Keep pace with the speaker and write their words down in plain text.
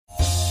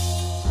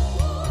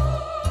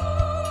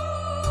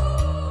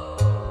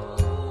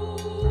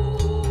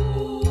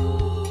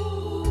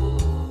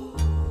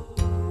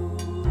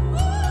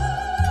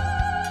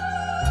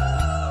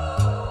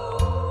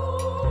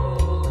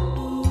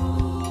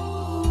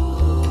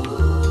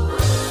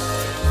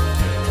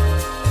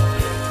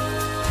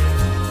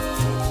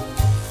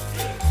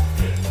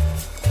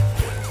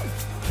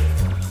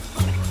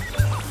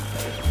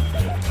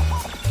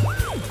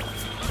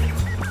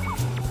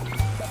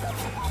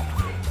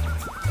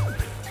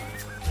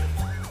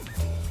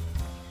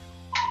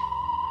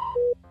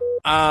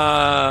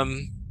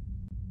Um,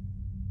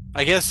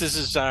 I guess this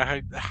is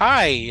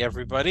hi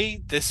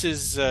everybody. This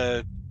is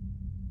I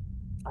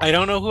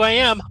don't know who I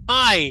am.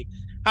 Hi,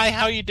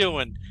 how you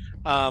doing?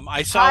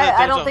 I saw that I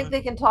there's don't think a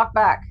they can talk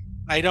back.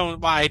 I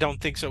don't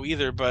think so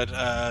either, but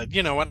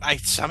you know what? I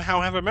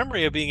somehow have a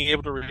memory of being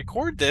able to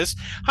record this.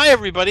 Hi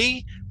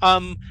everybody.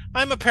 I'm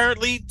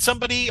apparently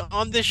somebody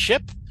on this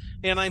ship,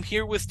 and I'm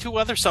here with two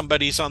other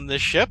somebodies on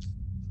this ship.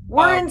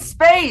 We're in Um,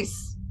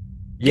 space.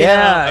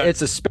 yeah, Yeah,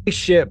 it's a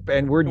spaceship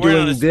and we're we're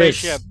on a doing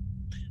spaceship. this.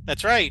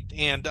 That's right.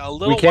 And a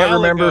We little can't while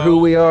remember who ago,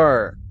 we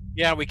are.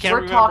 yeah, we can't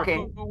We're remember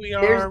who talking. we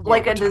There's are.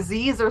 like a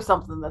disease or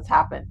something that's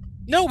happened.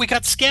 No, we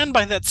got scanned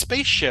by that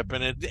spaceship,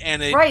 and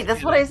Right,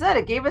 that's what I said.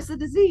 It gave us a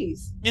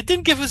disease. it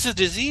didn't give us a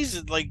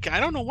disease. Like I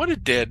don't know what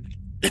it did.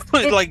 It,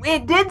 It like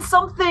it did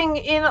something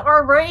in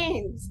our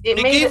brains. It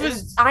it made gave it.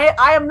 us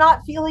I am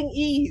not feeling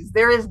ease.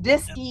 There is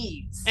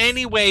dis-ease.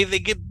 anyway. They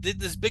did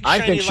this big I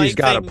shiny think she's light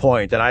got a thing.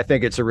 point, and I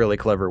think it's a really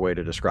clever way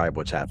to describe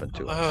what's happened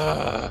to us.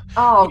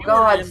 Oh We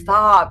were God, in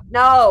stop!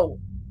 No,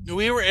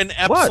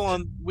 What?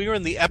 We were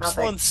in the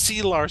Epsilon nothing.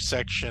 Sealar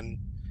section,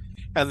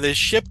 and the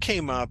ship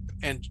came up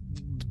and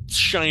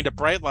shined a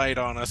bright light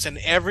on us, and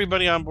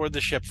everybody on board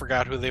the ship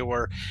forgot who they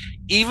were,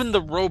 even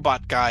the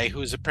robot guy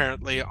who's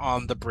apparently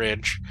on the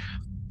bridge.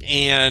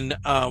 And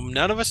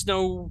none of us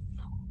know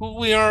who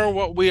we are or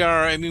what we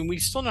are. I mean, we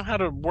still know how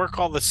to work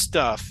all the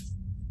stuff,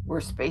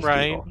 We're space right?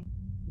 people.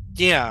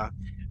 Yeah.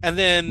 And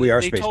then We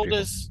are space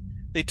people.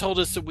 they told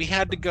us that we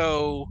had to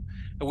go.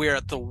 We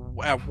are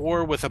at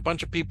war with a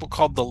bunch of people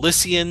called the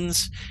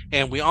Lycians,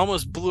 and we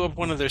almost blew up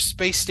one of their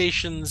space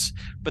stations.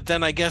 But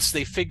then I guess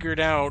they figured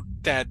out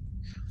that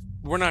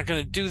we're not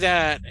going to do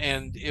that,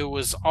 and it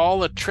was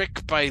all a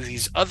trick by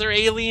these other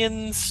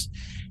aliens.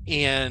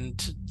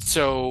 And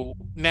so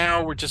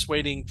now we're just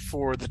waiting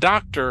for the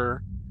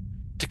doctor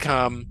to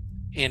come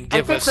and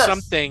And give us fix us.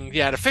 something,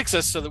 yeah, to fix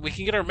us so that we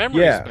can get our memories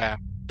Yeah,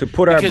 back. to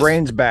put our Because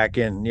brains back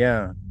in.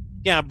 Yeah.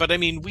 yeah, but I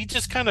mean, we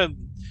just kind of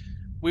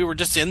we were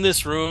just in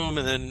this room,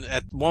 and then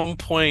at one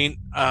point,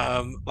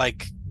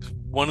 like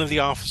one of the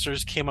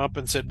officers came up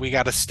and said, "We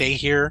got to stay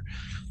here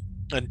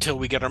until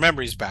we get our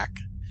memories back."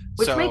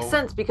 Which makes So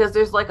sense because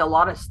there's like a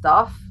lot of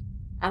stuff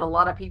and a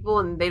lot of people,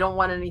 and they don't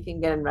want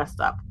anything getting messed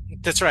up.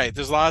 that's right.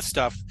 There's a lot of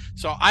stuff.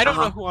 So I Uh don't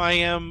know huh. who I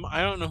am.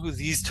 I don't know who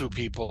these two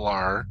people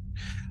are.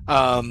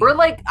 We're Um,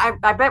 like,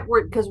 I bet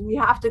we're because we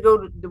have to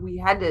go to, we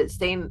had to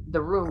stay in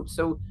the room,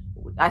 so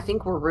I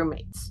think we're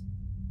roommates.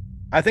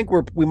 I think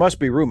we must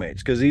be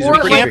roommates because these are Or we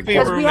pretty like can't big be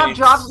because we quarters. have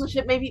jobs on roommates. the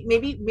ship.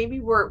 Maybe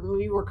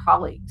we're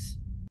colleagues.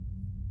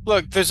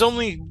 Look, there's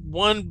only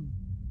one.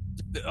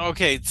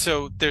 Okay,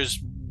 so there's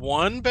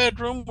one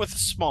bedroom with a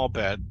small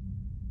bed,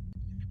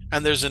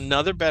 and there's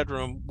another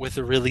bedroom with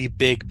a really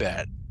big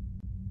bed.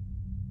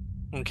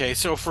 Okay,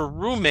 so for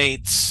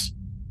roommates,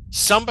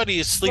 somebody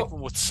is Well,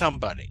 sleeping with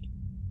somebody.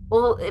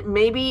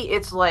 maybe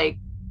it's like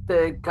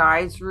the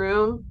guys'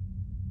 room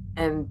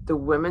and the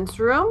women's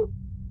room.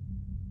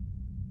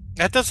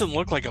 That doesn't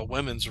look like a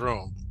women's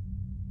room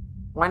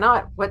Why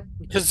not? What?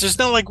 because there's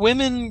no like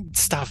women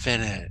stuff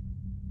in it.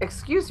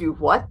 Excuse you?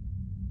 What?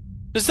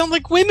 There's not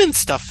like women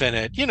stuff in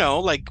it, you know,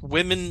 like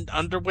women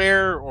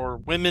underwear or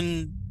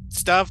women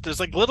stuff. There's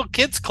like little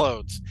kids'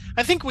 clothes.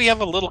 I think we have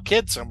a little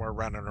kid somewhere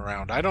running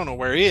around. I don't know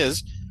where he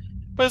is,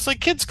 but it's like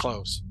kids'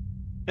 clothes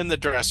in the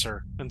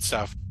dresser and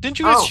stuff. Didn't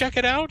you guys Oh check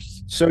it out?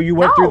 So no.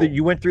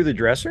 you went through the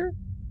dresser?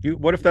 You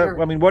what if that You're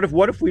I mean what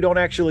if we don't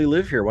actually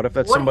live here? What if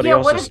that's what? somebody Yeah.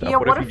 What else's if? stuff? Yeah.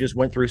 What if What you if? just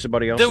went through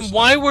somebody else's Then stuff?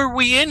 why were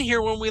we in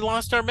here when we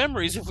lost our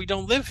memories if we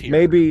don't live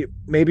here?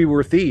 Maybe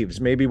we're thieves.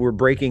 Maybe we're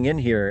breaking in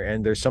here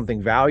and there's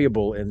something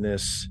valuable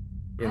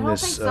I in don't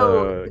think this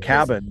so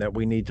cabin that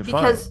we need to find.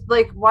 because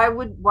like why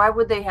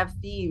would they have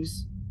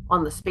thieves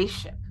on the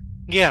spaceship?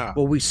 Yeah.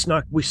 Well, we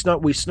snuck.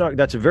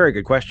 That's a very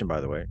good question,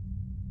 by the way.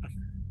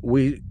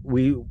 We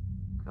we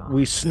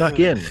we God. snuck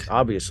in.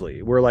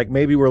 Obviously, we're like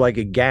maybe we're like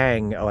a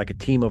gang, like a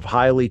team of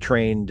highly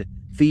trained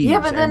Yeah, thieves,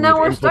 but then and now we've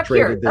we're stuck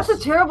here. infiltrated That's a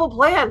this. terrible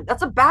plan.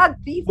 That's a bad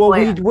thief Well,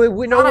 plan.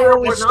 we know God, I we're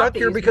hope only we're not stuck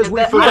here thieves because because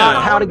we I would forgot Yeah.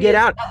 not how want to to be get a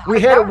out.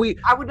 that would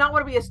I would not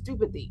want to be a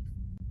stupid thief.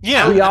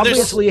 I Yeah. would And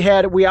there's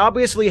We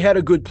obviously had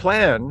a good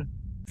plan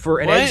for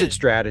an what? exit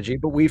strategy,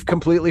 but we've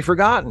completely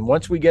forgotten.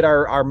 Once we get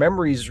our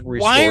memories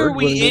Why are restored,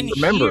 we when in we'll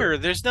remember. here?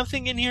 There's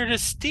nothing in here to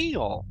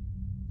steal.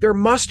 There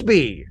must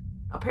be.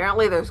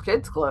 apparently there's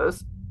kids'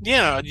 clothes.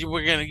 Yeah,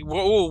 we're gonna.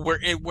 Whoa, we're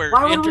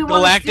Why would we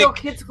want to steal intergalactic.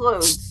 kids'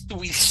 clothes?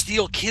 We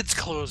steal kids'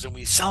 clothes and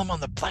we sell them on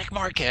the black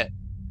market.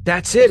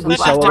 That's There's it. a We That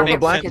black sell just it on didn't the market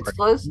make for black sense. kids' market.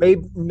 clothes.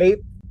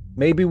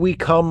 Maybe we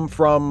come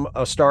from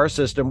a star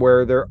system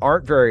where there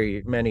aren't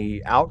very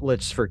many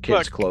outlets for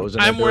kids' Look, clothes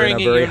and that I'm they're in wearing a a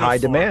very high uniform.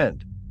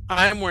 demand.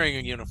 I'm wearing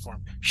a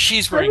uniform.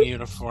 She's wearing a Honey,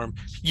 uniform.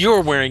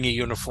 You're wearing a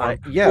uniform.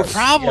 We're Yes,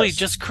 probably yes.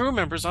 just crew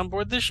members on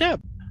board the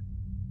ship.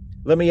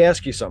 Let me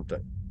ask you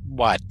something.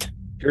 What?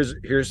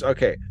 Here's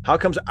okay. How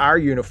comes our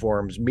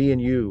uniforms, me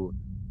and you,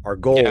 are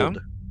Yeah,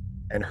 gold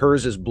and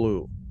hers is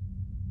blue?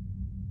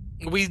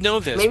 we know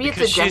this maybe it's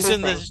because a gender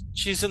thing.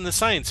 she's in the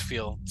science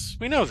fields.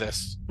 We know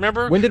this.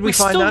 Remember? When did we We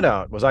find that still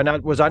out? Was I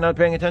not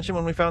paying attention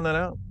when we found that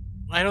out?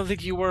 I don't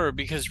think you were,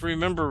 because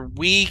remember,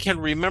 we can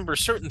remember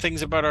certain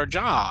things about our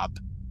job,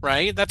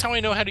 right? That's how I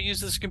know how to use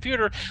this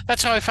computer.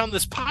 That's how I found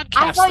this I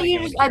podcast thought thing you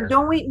on just here.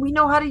 don't we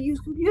know how to use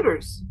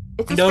computers.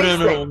 It's a No, no, space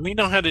no. thing. We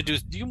know how to do.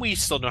 We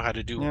still know how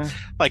to do Yeah.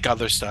 like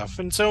other stuff,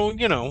 and so I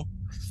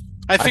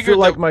I feel figured that.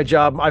 like my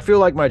job. I feel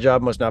like my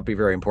job must not be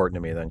very important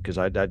to me then, because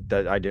I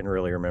didn't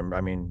really remember.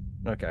 I mean,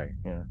 okay,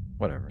 yeah,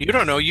 whatever. You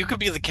don't know. You could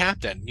be the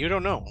captain. You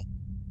don't know.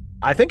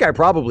 I think I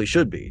probably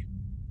should be.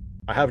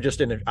 I have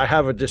just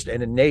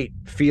an innate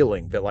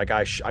feeling that like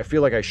I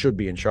feel like I should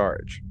be in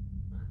charge.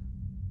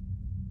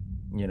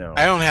 You I know,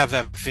 don't have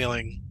that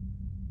feeling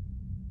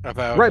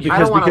about right? you. I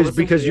don't Because want to because listen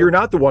to because you. you're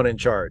not the one in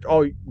charge.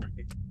 Oh,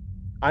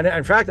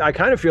 in fact, I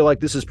kind of feel like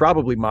this is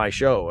probably my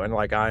show, and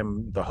like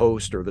I'm the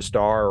host or the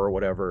star or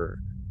whatever.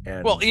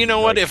 And Well, you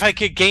know what? like, If I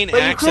could gain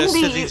But you couldn't access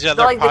to be these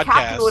other like the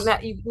captain would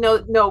podcasts,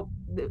 not. No,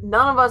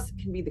 none of us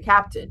can be the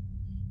captain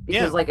yeah,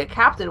 because like a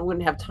captain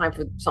wouldn't have time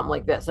for something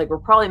like this. Like we're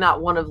probably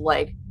not one of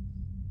like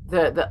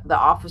the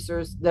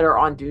officers that are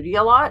on duty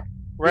a lot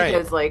right,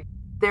 because like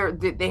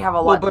they have a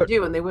well, lot to but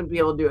do and they wouldn't be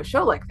able to do a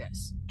show like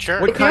this. sure.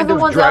 what If you're kind the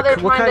of ones out there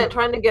what kind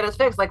trying to get us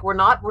fixed, like we're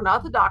not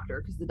the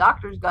doctor because the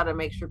doctor's got to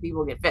make sure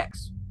people get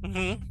fixed.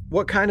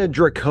 what kind of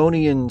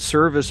draconian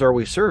service are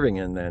we serving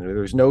in then?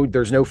 There's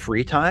no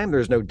free time.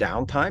 There's no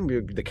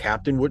downtime. The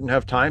captain wouldn't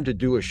have time to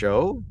do a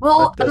show.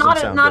 Well, That doesn't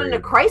sound not in a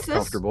very crisis.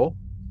 comfortable.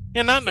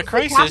 Yeah, not in a It's the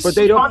crisis. captain's But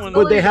they don't. But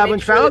responsibility they to make haven't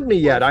sure found that me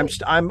people yet. are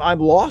fixed. I'm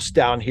lost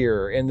down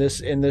here in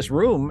this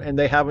room, and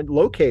they haven't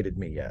located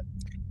me yet.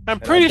 I'm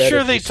And I pretty bet sure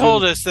if they as soon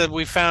told us that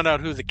we found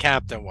out who the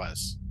captain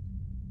was.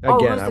 Oh,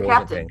 again, who's I the wasn't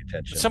captain? paying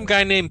attention. Some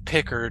guy named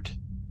Pickard.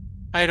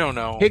 I don't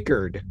know.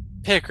 Pickard.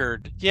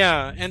 Pickard.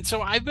 Yeah. And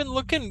so I've been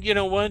looking, you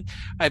know what?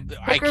 I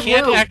Pickard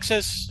can't who?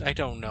 access, I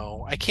don't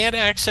know. I can't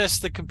access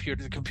the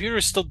computer. The computer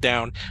is still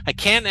down. I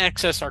can't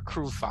access our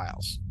crew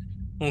files.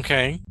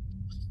 Okay?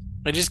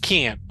 I just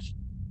can't.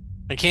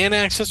 I can't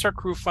access our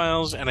crew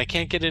files and I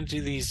can't get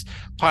into these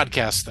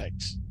podcast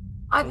things.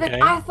 Okay?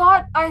 I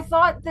thought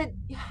that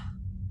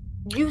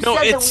you No,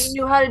 said that we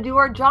knew how to do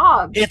our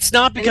job. it's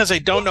not because I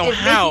don't know if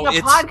how.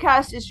 making a It's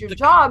podcast is your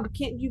job,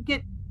 can't you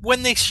get?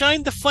 when they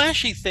shined the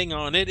flashy thing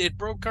on it, it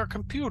broke our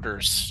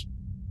computers.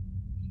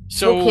 Well,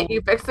 So can't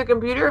you fix the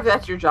computer if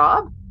that's your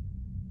job?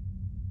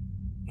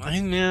 I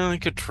know I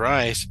could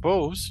try, I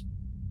suppose.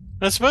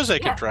 I suppose I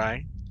Yeah. could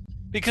try.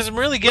 Because I'm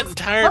really getting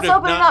tired Let's of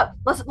open it up.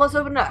 Let's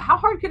open it up. How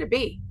hard could it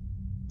be?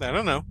 I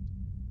don't know.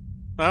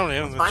 I don't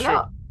know. Let's That's find true.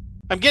 out.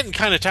 I'm getting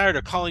kind of tired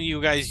of calling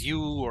you guys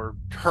you or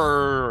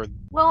her or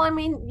Well, I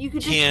mean, you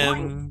could just join.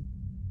 Kim.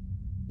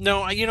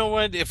 No, you know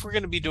what? If we're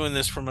going to be doing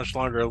this for much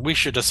longer, we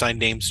should assign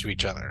names to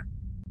each other.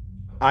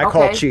 I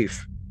call Okay.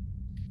 Chief.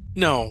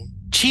 No,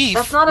 Chief.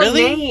 That's not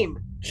really? a name.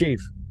 Chief.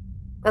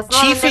 That's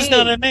not Chief a is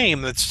not name. a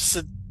name. That's just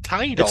a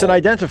title. It's an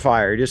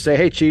identifier. Just say,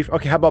 "Hey, Chief."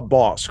 Okay, how about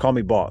boss? Call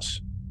me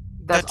boss.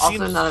 That's That also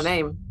seems- not a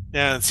name.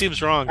 Yeah, it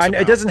seems wrong. And somehow.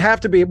 it doesn't have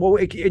to be. Well,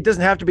 it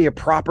doesn't have to be a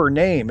proper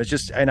name. It's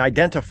just an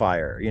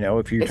identifier. You know,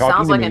 if you're It talking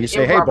sounds to like me, an you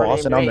say, "Hey, improper boss,"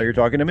 name and to I'll me. know you're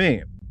talking to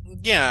me.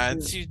 Yeah,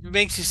 it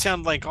makes you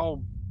sound like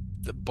all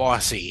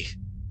bossy.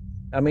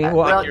 I mean,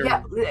 well, you're-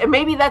 yeah,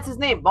 maybe that's his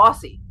name,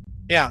 Bossy.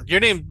 Yeah, your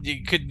name.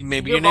 You could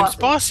maybe You're your name's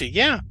bossy. Bossy.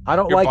 Yeah, I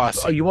don't you're like.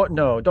 bossy. You want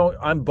no? Don't.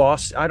 I'm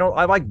boss. I don't.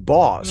 I like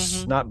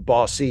boss, Mhm. not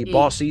bossy. E.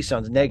 Bossy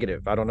sounds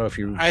negative. I don't know if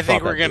you. I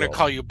think thought we're that gonna through.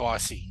 call you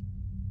Bossy.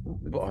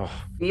 Ugh.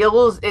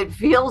 It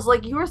feels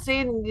like you were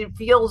saying it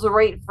feels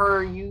right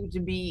for you to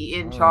be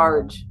in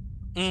charge.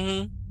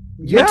 Mm-hmm.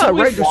 Yeah, Until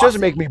we right. This doesn't bossy.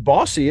 make me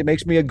bossy. It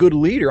makes me a good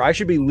leader. I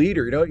should be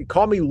leader. You know, you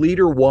call me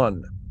leader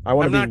one. I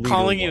want I'm to be not leader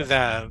calling one. you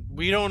that.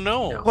 We don't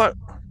know. What?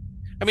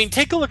 I mean,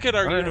 take a look at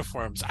our All right.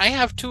 uniforms. I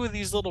have two of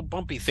these little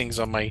bumpy things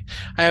on my.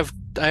 I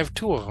have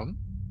two of them,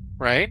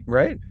 right?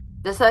 Right.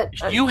 Does that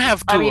You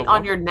have two I mean, of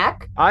on them. your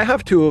neck? I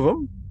have two of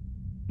them.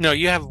 No,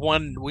 you have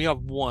one. We have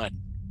one.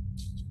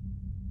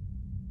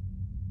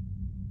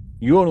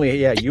 You only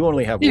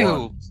have one.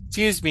 Ew,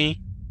 excuse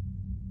me.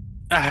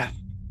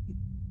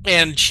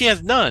 And she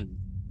has none.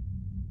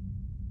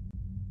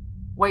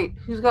 Wait,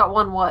 who's got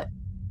one? What?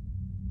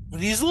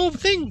 These little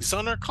things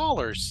on our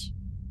collars.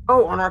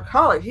 Oh, on our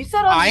collars. You said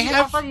on.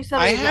 I thought you said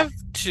on I your neck. have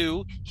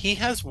two. He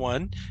has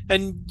one,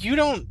 and you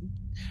don't.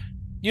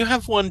 You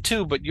have one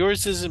too, but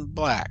yours isn't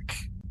black.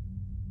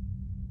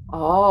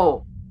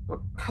 Oh, what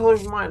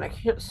color's mine? I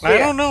can't see. I it.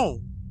 don't know.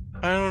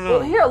 I don't know.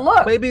 Well, here,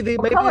 look. Maybe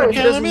What color it is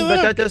it? doesn't. Let me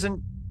But look.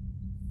 that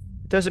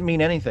doesn't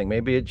mean anything.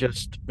 Maybe it's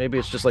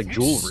just like You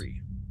s-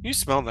 jewelry. You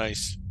smell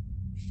nice.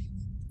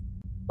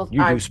 Well,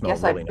 You I do smell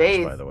guess I really nice,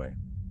 bathed. by the way.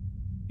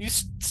 You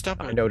stop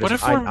I it. noticed. What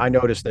if we're... I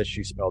noticed that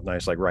she smelled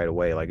nice, like right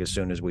away. Like as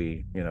soon as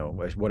we,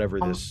 whatever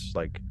this,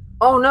 like.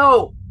 Oh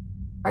no!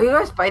 Are you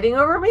guys fighting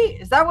over me?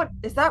 Is that what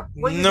you're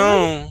doing?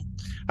 No,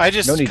 I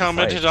just No need to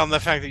commented fight. on the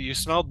fact that you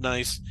smelled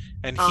nice,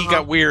 and he Uh-huh.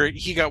 got weird.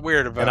 He got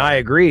weird about And it. I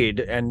agreed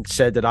and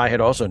said that I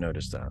had also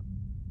noticed that.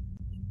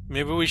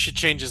 Maybe we should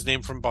change his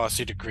name from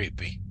Bossy to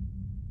Creepy.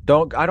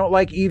 I don't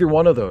like either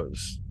one of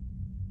those.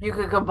 You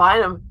could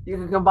combine them. You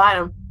could combine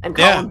them and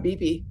call Yeah. them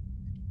Beepy.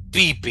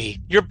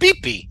 Beepy. You're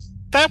Beepy.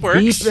 That works.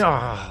 Beep,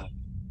 ah.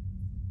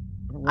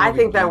 I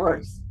think that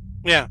works.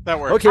 Yeah, that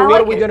works. Okay, I what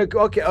like are we it.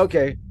 gonna?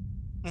 Okay,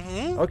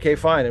 Mhm. okay,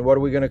 fine. And what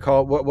are we gonna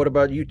call? What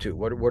about you two?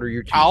 What are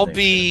your two? I'll names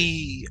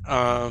be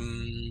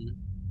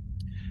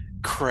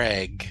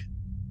Craig.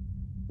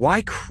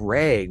 Why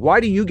Craig? Why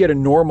do you get a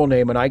normal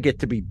name and I get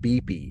to be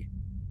Beepy?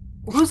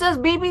 Who says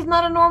BB's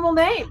not a normal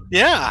name?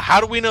 Yeah, how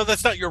do we know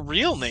that's not your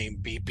real name,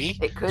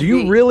 BP? It could Do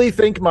you be. really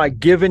think my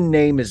given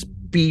name is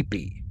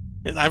Beepy?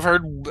 And I've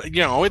heard,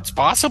 it's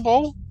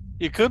possible.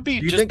 It could be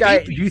Do you just think I?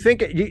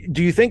 BP.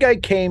 Do you think I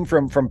came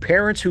from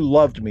parents who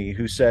loved me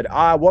who said,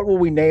 what will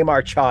we name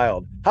our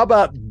child? How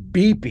about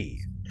Beepy?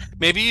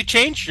 Maybe you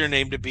changed your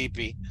name to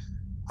BP.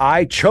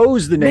 I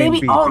chose the name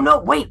Maybe. Beepy. Oh no!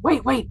 Wait.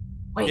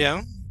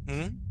 Yeah.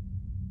 Mhm.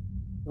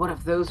 What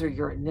if those are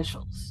your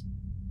initials?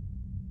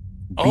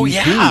 Oh BP.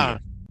 yeah,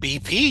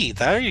 BP.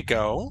 There you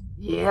go.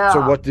 Yeah.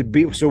 So what did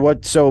be? So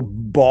what? So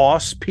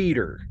Boss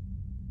Peter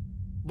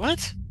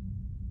What?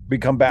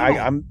 become back?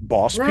 No. I'm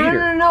Boss No,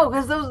 Peter. no,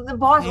 because those the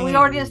boss. We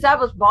already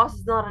established boss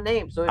is not a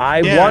name, so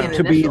I Yeah. want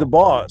to be the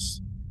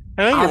boss.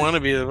 I know you I- want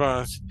to be the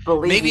boss.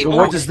 Believe Maybe- me, So Oh,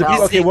 what does the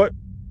yourself. okay? What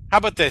How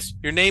about this?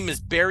 Your name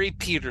is Barry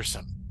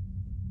Peterson.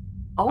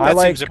 Oh, I That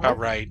like- seems about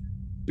right.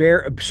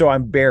 So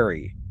I'm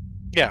Barry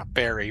Yeah,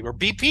 Barry or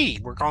BP.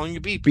 We're calling you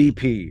BP.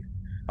 BP.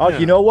 Oh, Yeah.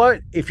 you know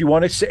what? If you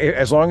want to say,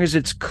 as long as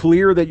it's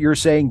clear that you're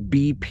saying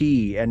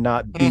BP and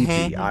not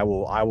BP, Mhm.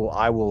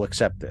 I will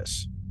accept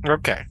this.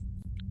 Okay,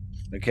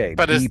 Okay,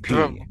 but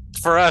BP.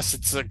 for us,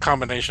 it's a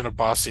combination of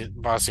bossy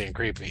and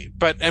creepy.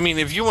 But I mean,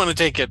 if you want to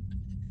take it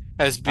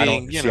as I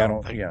don't- being, see, I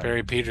don't- yeah.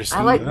 Barry Peterson,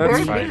 I like that's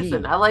Barry fine.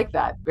 Peterson. I like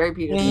that. Barry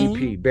Peterson.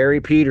 BP. Barry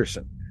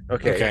Peterson.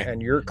 Okay, Okay.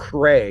 and you're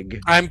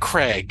Craig. I'm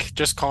Craig.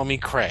 Just call me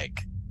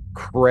Craig.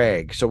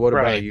 Craig. So what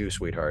about Right. you,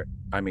 sweetheart?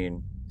 I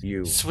mean,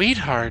 you.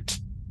 Sweetheart.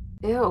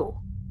 Ew.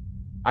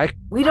 I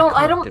We don't.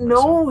 I corrected don't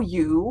know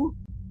you.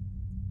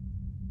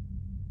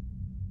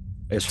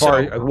 As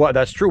far So- as what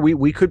that's true,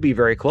 we could be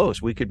very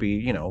close. We could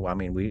be, I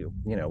mean,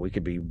 we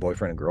could be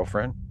boyfriend and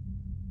girlfriend.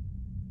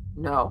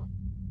 No.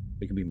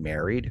 We could be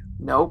married.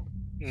 Nope.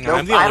 No, Nope.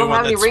 I'm the I only don't one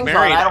have any that's rings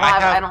married. on. I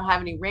have, don't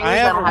have any rings. I I,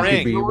 have don't a have ring.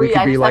 any We jewelry. could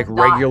I be just like have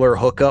dots. regular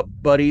hookup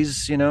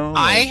buddies,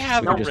 I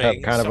have we a could just ring,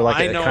 have kind of so like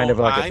I a know kind of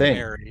like a I'm thing.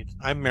 married.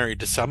 I'm married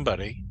to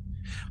somebody.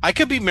 I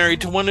could be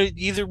married to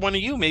either one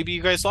of you. Maybe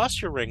you guys lost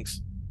your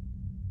rings.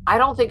 I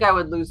don't think I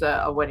would lose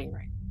a wedding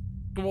ring.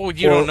 Well,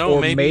 you Or- don't know.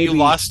 or Maybe you maybe-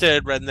 lost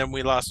it, and then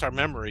we lost our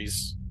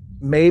memories.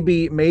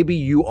 Maybe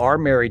you are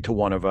married to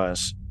one of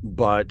us,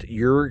 but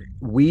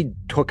we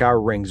took our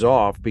rings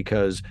off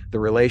because the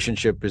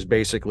relationship is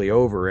basically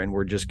over and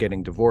we're just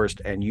getting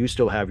divorced, and you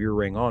still have your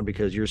ring on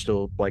because you're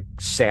still like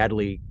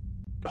sadly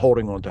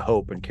holding on to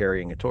hope and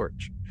carrying a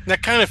torch.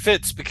 That kind of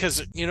fits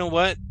because you know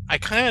what? I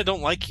kind of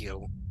don't like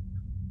you.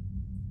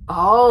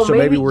 Oh, So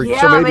maybe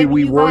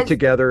we you were guys-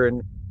 together,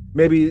 and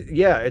maybe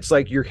it's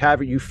like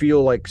you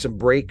feel like some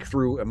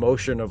breakthrough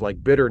emotion of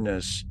like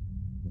bitterness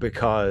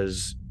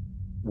because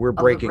we're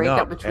the breaking breakup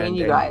up between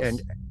you guys.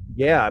 and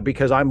yeah,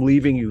 because I'm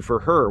leaving you for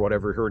her,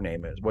 whatever her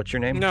name is. What's your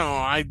name?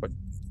 No,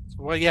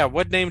 Well, yeah.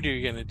 What name are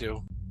you gonna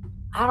do?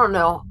 I don't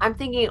know. I'm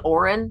thinking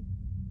Oren,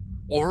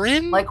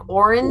 Orin? like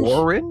orange,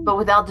 Orin? but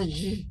without the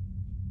G.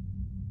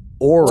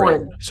 Orin.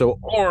 Orin. So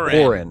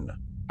Orin. Orin.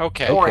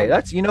 Okay. Okay, Orin.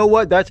 that's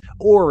that's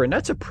Orin.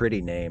 That's a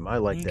pretty name. I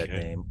like that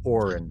Okay. name,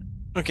 Orin.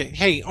 Okay.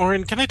 Hey,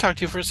 Orin, can I talk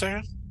to you for a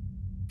second?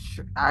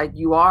 Sure,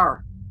 you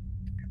are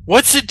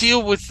What's the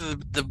deal with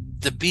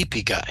the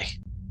BP guy?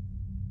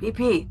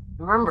 BP.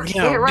 Remember, Yeah,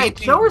 say it right.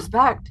 BP. Show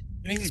respect.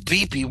 I mean, he's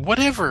BP,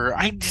 whatever.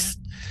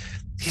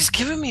 He's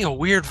giving me a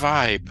weird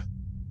vibe.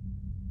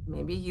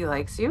 Maybe he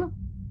likes you.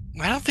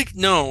 I don't think.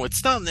 No,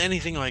 it's not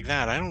anything like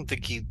that. I don't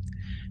think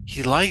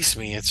he likes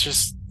me. It's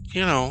just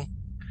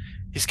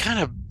he's kind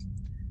of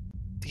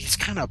pushy. He's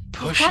kind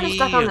of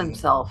stuck on and-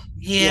 himself.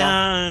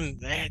 Yeah,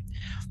 and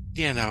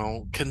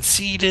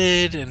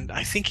conceited, and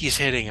I think he's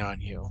hitting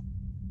on you.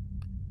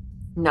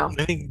 No.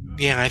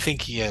 I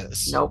think he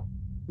is. Nope.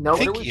 I Nope.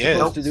 think What are we he is.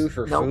 supposed to do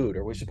for Nope. food?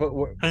 Are we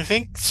supposed? I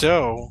think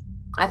so.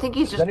 I think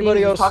he's just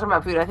anybody else- talking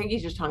about food. I think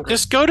he's just hungry.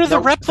 Just go to the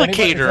Nope.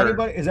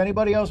 replicator. Is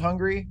anybody else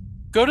hungry?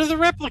 Go to the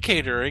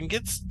replicator and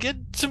get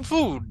some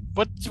food.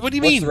 What do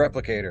you mean? What's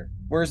the replicator?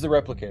 Where's the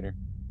replicator?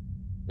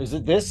 Is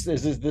it this?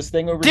 Is this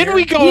thing over here? Didn't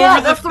we go Yeah,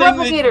 over that's the thing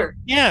that- replicator.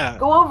 yeah.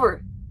 Go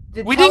over.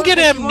 We Tell didn't get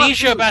us that you want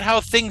amnesia food. about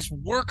how things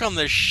work on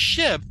the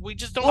ship. We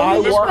just don't Well, know.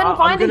 we just couldn't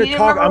find it. gonna He didn't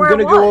talk. remember I'm where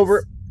gonna it go was.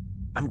 over.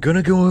 I'm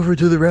gonna go over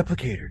to the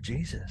replicator.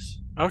 Jesus.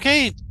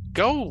 Okay,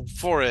 go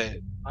for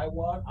it. I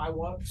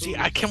want. See,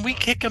 can we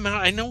kick him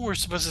out? I know we're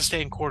supposed to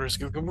stay in quarters.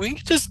 Can we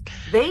just?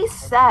 They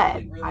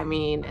said, I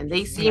mean, and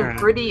they seem Alright.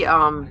 pretty.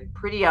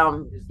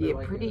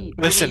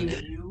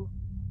 Listen.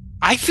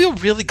 I feel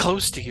really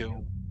close to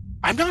you.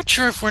 I'm not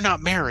sure if we're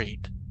not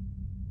married.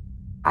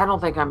 I don't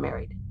think I'm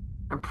married.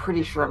 I'm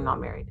pretty sure I'm not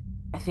married.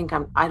 I think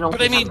I'm. I don't.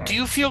 But I think I'm mean, married. do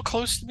you feel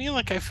close to me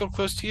like I feel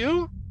close to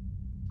you?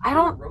 I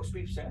don't. roast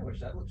beef sandwich.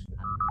 That looks good.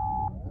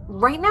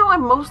 Right now,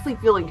 I'm mostly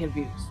feeling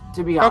confused.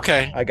 To be honest.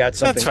 Okay. I got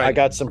something. fine. I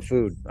got some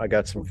food. I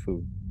got some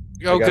food.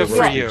 Oh, I got good a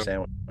for roast you. beef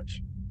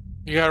sandwich.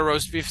 You got a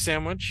roast beef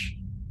sandwich?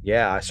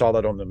 Yeah, I saw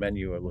that on the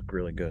menu. It looked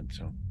really good.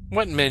 So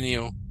What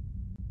menu? You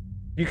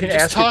You can just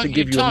ask it talk. to You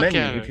give you a talk menu.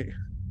 at it.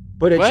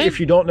 But it's, What? if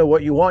you don't know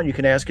what you want, you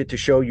can ask it to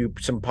show you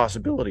some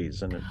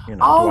possibilities. And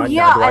Oh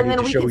yeah, do I and need then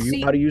to we show could you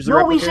see. how to use the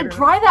No, we should replicator?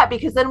 try that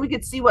because then we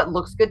could see what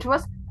looks good to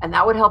us, and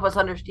that would help us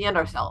understand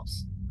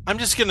ourselves. I'm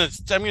gonna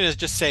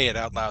just say it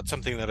out loud.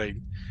 Something that I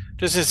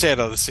just to say it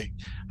on the scene.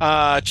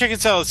 Chicken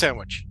salad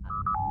sandwich.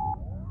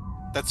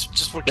 That's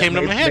just what That came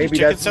to my head. maybe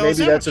Chicken salad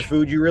that's a sandwich.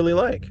 food you really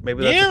like.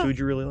 Maybe that's a Yeah, food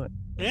you really like.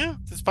 yeah,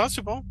 it's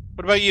possible.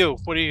 What about you?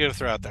 What are you gonna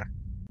throw out there?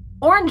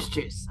 Orange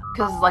juice,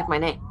 because it's like my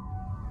name.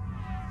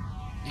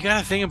 You got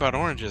to think about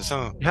oranges,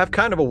 huh? You have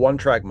kind of a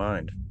one-track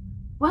mind,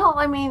 Well,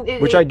 I mean,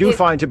 which I do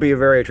find to be a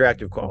very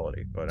attractive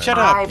quality. But Shut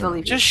I up.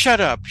 believe you. Just shut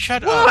up.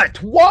 Shut up.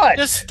 What?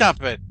 Just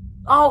stop it.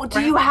 Oh, do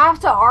you have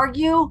to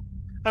argue?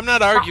 I'm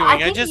not I arguing.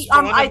 I think just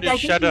I want him to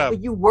think shut up.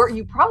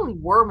 you probably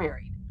were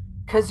married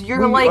because you're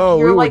we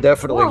were like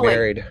definitely quarreling.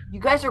 married. You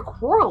guys are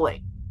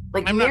quarreling.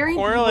 Like I'm not married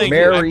people quarreling.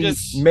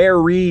 do-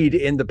 Married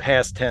in the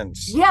past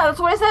tense. Yeah, that's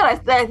what I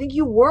said. I think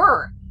you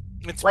were.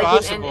 It's Like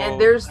possible. and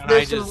there's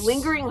I some just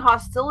lingering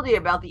hostility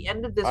about the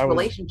end of this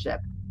relationship.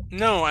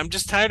 No, I'm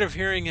just tired of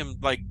hearing him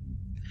like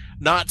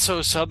not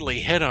so subtly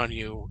hit on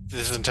you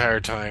this entire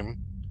time.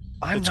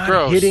 I'm It's not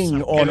gross. hitting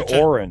I'm on gonna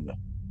tell- Oren.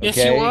 Yes,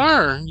 okay? you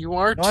are. You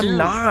are No, too. I'm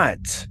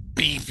not.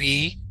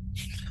 BB.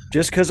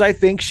 Just because I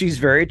think she's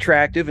very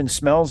attractive and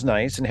smells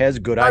nice and has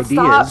good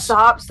ideas.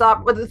 Stop.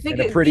 But the thing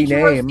and a is, pretty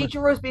name. Eat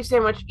your roast beef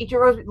sandwich. Eat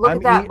your roast. Look I'm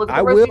at that. eat- Look at I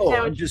the roast beef will.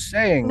 sandwich. I'm just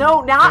saying.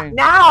 No, not okay.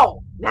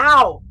 now.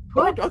 Now.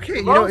 Put Okay, the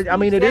you know, roast I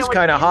mean, beef it is sandwich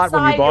kind of hot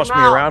when you inside your boss me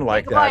mouth. around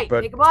like Take a bite, that.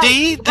 But take a bite,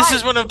 See, take a this bite,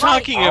 is what I'm take a bite.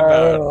 talking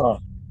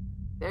about.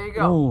 There you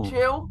go.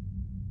 Ooh.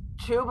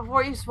 Chew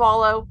before you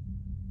swallow.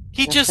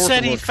 He Well, just first said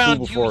of all, he chew found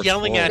before you it's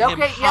yelling full. at him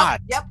Okay,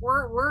 hot. yep.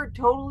 We're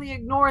totally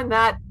ignoring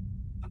that.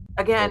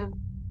 Again,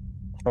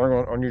 Hang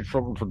on, I need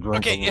something to drink.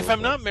 Okay, if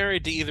I'm not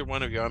married to either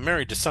one of you, I'm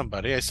married to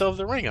somebody. I still have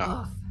the ring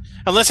on.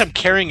 Unless I'm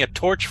carrying a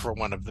torch for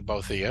one of the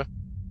both of you.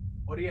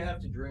 What do you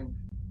have to drink?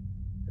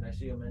 Can I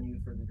see a menu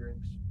for the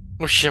drinks?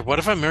 Well, shit, what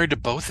if I'm married to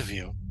both of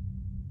you?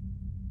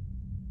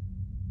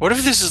 What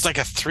if this is like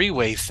a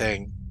three-way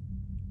thing?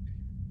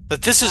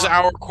 That this is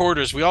our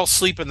quarters. We all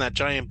sleep in that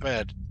giant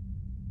bed.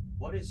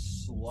 What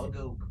is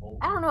Sluggo Cold?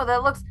 I don't know.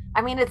 That looks.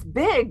 I mean, it's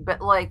big,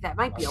 but like that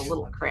might be a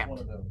little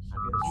cramped.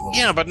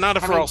 Yeah, but not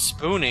if we're all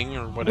spooning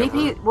or whatever.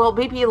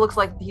 BP looks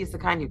like he's the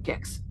kind who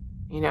kicks.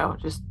 You know,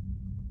 just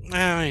He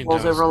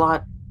rolls does. over a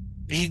lot.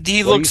 He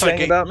What looks are you like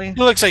saying about me?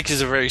 he looks like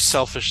he's a very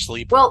selfish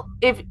sleeper. Well,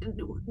 if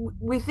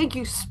we think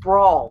you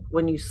sprawl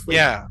when you sleep.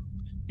 Yeah,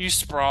 you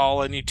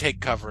sprawl and you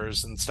take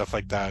covers and stuff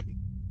like that.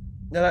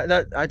 No,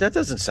 that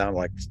doesn't sound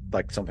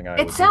like something I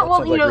would do. Sounds That well,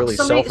 sounds you know,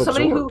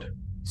 really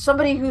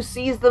somebody who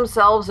sees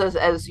themselves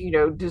as you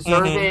know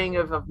deserving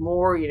of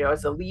more, you know,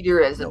 as a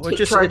leader, as a No, take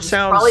it charge,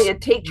 sounds- probably a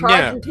take charge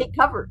Yeah. and take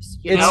covers.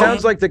 You It know?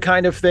 sounds like the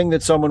kind of thing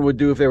that someone would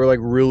do if they were like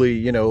really,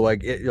 you know,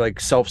 like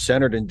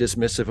self-centered and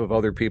dismissive of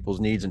other people's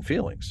needs and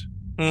feelings.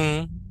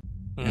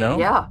 Mm-hmm. You know?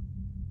 Yeah.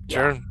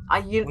 Sure.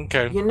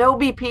 Okay. You know,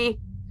 BP,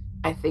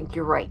 I think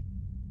you're right.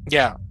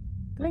 Yeah.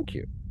 Thank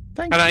you.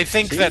 And I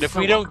think that if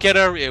we don't get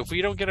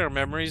our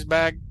memories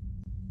back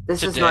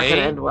This is today, not going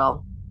to end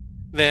well.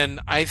 then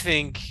I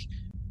think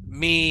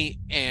me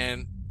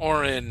and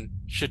Oren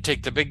should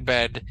take the big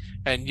bed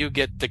and you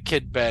get the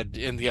kid bed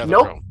in the other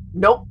room.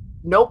 Nope.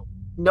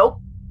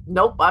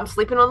 I'm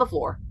sleeping on the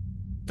floor.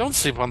 Don't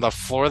sleep on the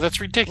floor. That's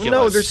ridiculous.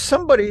 No, there's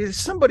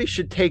somebody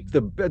should take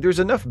there's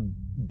enough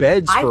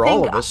beds for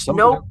all of us.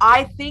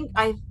 I think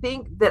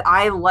that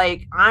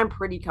I'm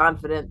pretty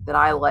confident that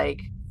I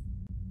like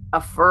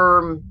a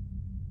firm,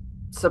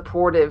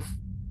 supportive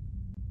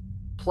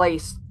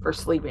place for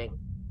sleeping.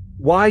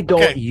 Why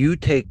don't you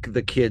take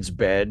the kid's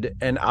bed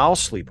and I'll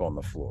sleep on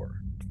the floor?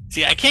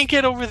 See, I can't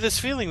get over this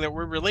feeling that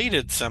we're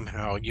related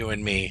somehow, you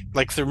and me,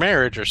 like through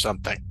marriage or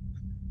something.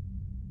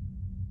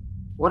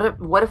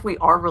 What if we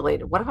are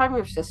related? What if I'm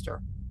your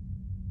sister?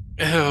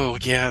 Oh,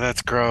 yeah,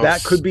 that's gross.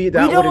 That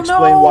would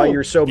explain why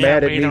you're so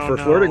mad at me for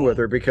flirting with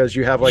her, because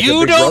you have like you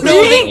a big don't brother.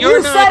 know that you're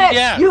you not, said it.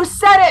 Yeah. You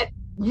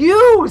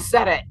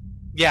said it.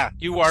 Yeah,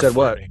 you are Said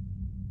flirting.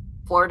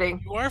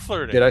 Flirting. You are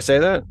flirting. Did I say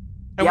that?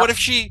 And Yep.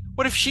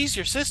 what if she's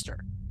your sister?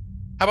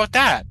 How about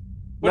that?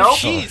 What if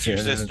she's your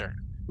sister?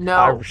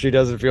 No. She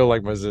doesn't feel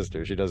like my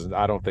sister. She doesn't.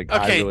 I don't think.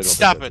 I Okay, really don't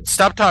stop think it.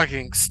 Stop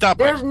talking. Stop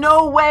There's it.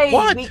 no way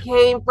we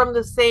came from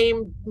the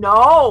same.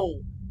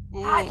 No.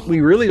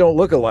 We really don't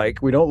look alike.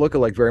 We don't look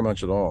alike very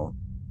much at all.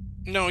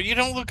 No, you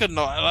don't look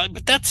annoyed.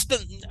 But that's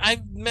the.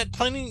 I met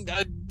plenty.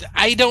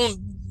 I don't.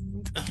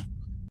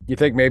 You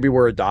think maybe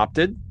we're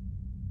adopted?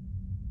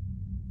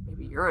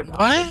 Maybe you're adopted.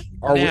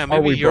 What?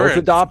 Are we both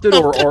adopted,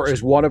 or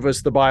is one of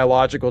us the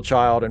biological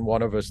child and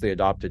one of us the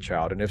adopted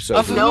child? And if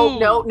so,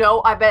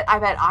 No. I bet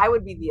I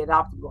would be the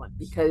adopted one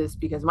because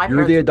my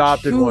you're parents the would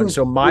adopted one.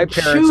 So my would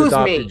parents choose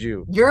adopted me.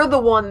 you. You're the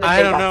one that I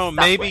they don't got know.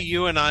 stuck Maybe with.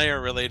 you and I are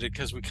related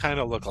because we kind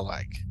of look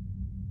alike.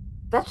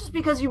 That's just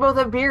because you both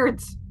have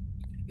beards.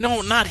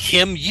 No, not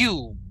him.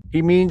 You.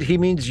 He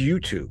means you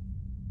two.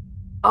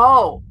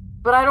 Oh,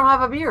 but I don't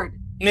have a beard.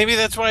 Maybe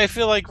that's why I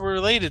feel like we're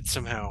related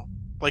somehow.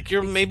 Like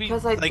you're maybe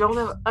Because I like don't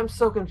have. I'm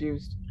so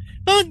confused.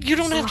 well, you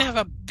don't have to have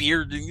a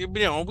beard.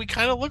 We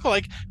kind of look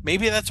alike.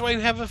 Maybe that's why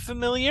we have a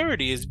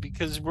familiarity is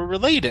because we're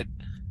related.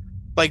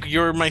 Like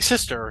you're my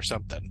sister or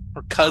something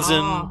or cousin,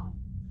 Oh,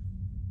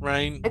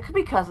 right? it could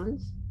be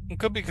cousins. It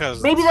could be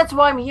cousins. Maybe that's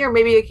why I'm here.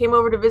 Maybe I came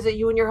over to visit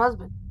you and your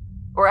husband,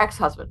 or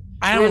ex-husband.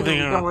 I We don't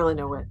think don't really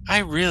know it. I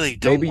really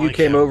don't. Maybe you like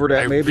came him. over to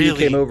I maybe you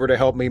came really. over to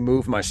help me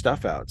move my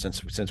stuff out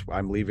since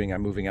I'm leaving.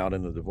 I'm moving out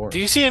in the divorce. Do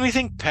you see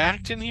anything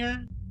packed in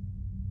here?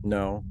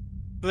 No.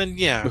 Then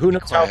yeah, But who be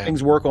knows how quiet.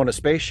 things work on a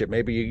spaceship?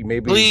 Maybe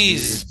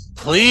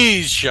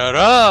Please shut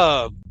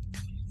up.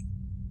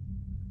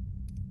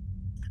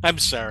 I'm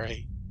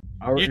sorry.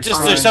 You it's just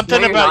fine. there's fine.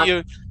 something No, you're about not.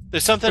 you.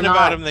 There's something You're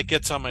about not. him that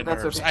gets on my But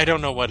that's nerves. okay. I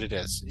don't know what it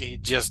is. He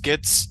just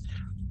gets.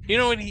 You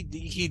know what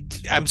he.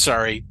 I'm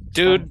sorry,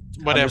 dude.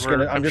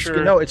 Whatever. I'm just sure.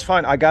 gonna no, it's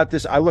fine. I got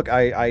this.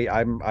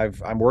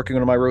 I'm working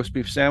on my roast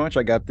beef sandwich.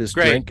 I got this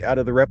Great. drink out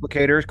of the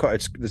replicator.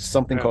 It's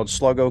something Yeah. called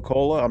Sluggo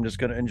Cola. I'm just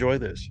gonna enjoy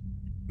this.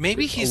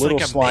 Maybe It's he's a little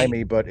like a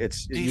slimy, but you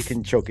he's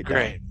can choke it down.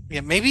 great.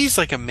 Yeah, maybe he's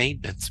like a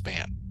maintenance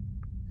man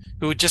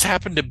who just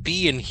happened to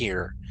be in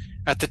here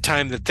at the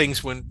time that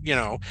things went.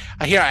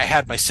 I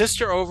had my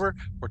sister over.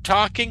 We're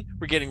talking.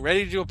 We're getting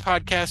ready to do a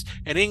podcast,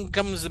 and in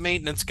comes the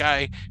maintenance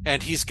guy,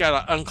 and he's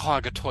got to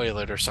unclog a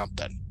toilet or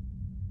something,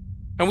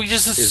 and we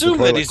just Is the assume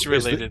that toilet he's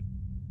related.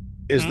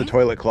 is the Hmm?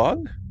 toilet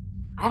clogged?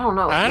 I don't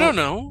know. I don't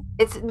know.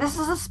 This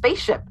is a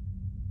spaceship.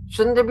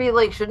 Shouldn't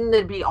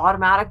it be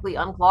automatically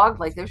unclogged?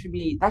 Like that should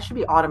be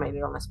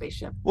automated on a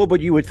spaceship. Well,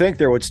 but you would think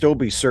there would still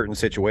be certain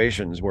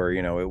situations where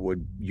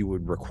you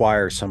would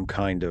require some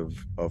kind of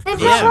They've person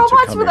got to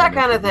robots come for in that and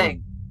kind of intervene.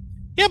 thing.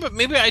 Yeah, but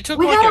maybe I took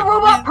We like got a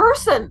robot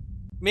person.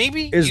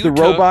 Maybe Is you the took-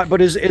 robot?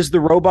 But is the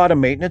robot a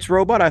maintenance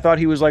robot? I thought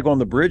he was like on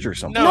the bridge or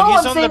something. No, he's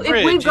I'm on saying the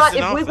bridge. He's an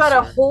if we've got a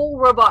officer. whole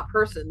robot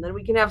person, then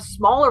we can have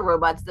smaller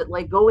robots that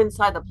like go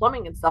inside the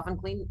plumbing and stuff and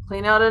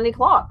clean out any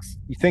clogs.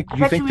 You think I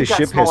bet you the we've got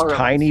ship has smaller robots.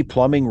 tiny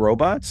plumbing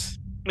robots?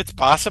 It's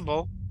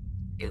possible.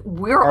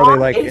 We're Are they on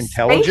like a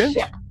intelligent?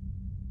 spaceship.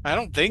 I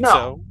don't think No.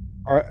 so.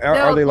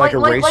 Are they like a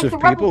race like of the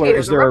people, or replicator.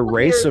 is The there a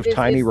race of replicator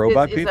tiny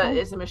robot is people?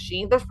 is a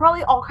machine. There's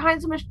probably all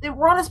kinds of machines.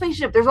 We're on a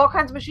spaceship. There's all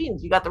kinds of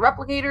machines. You got the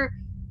replicator.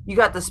 You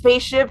got the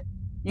spaceship.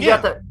 You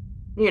got the,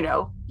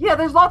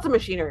 there's lots of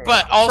machinery.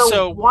 But So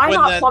also, why when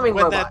not that- plumbing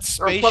when that robots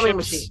or plumbing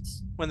spaceship's-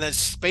 machines? When that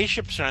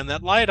spaceship shined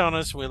that light on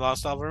us, we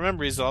lost all of our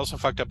memories. It also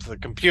fucked up the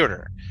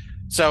computer.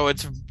 So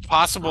it's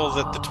possible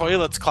that the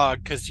toilet's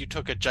clogged because you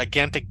took a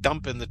gigantic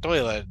dump in the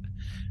toilet,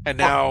 and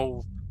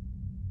now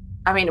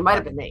I mean, it might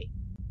have been me.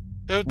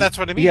 that's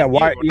what I mean. Yeah,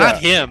 why- You,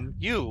 not yeah. Mm-hmm. him,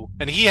 you,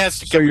 and he has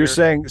to. So come you're here.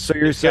 saying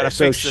He's gotta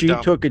so fix the she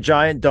dump. took a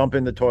giant dump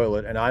in the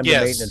toilet, and I'm Yes.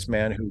 the maintenance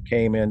man who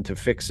came in to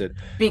fix it.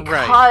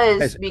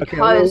 Because Okay,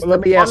 well,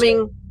 let me ask-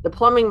 the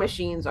plumbing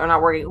machines are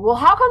not working. Well,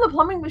 how come the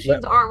plumbing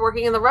machines aren't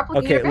working and the replicator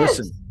Okay, is?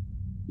 listen.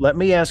 Let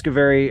me ask a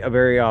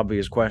very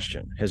obvious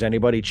question. Has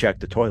anybody checked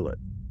the toilet?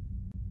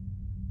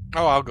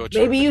 Oh, I'll go.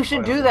 Check Maybe the you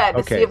should toilet. do that to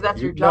Okay. see if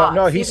that's your job.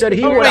 No, See he if said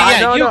it's he your would. yeah,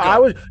 job. you go. I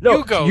was no.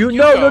 You go. You You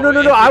no, go. no.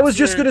 If I it's was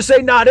just your- going to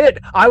say not it.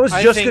 I was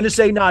I just think- going to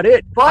say not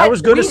it. But I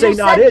was going to we say just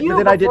not said it, you but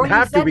then I before didn't you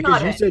have to said because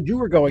not you it. said you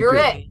were going You're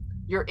to. it.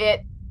 You're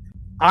it.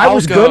 I I'll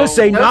was going go. to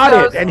say Nose not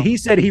goes. it, and he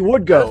said he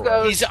would go. Nose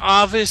goes. He's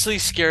obviously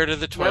scared of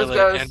the toilet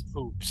goes. and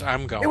poops.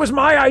 I'm going. It was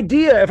my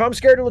idea. If I'm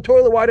scared of the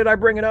toilet, why did I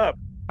bring it up?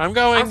 I'm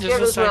going. I'm Just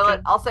scared a of the toilet.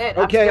 second. I'll say it.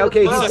 I'm Okay, scared of the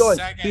he's Just a toilet. going.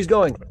 second.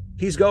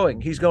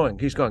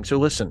 He's going. So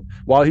listen,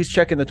 while he's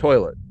checking the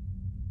toilet,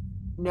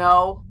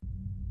 No.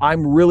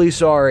 I'm really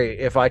sorry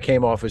if I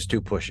came off as too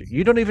pushy.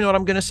 You don't even know what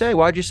I'm going to say.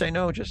 Why'd you say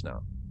no just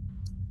now?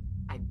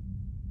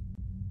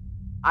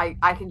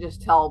 I can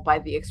just tell by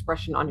the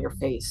expression on your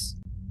face.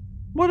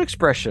 What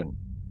expression?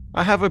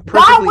 I have a Not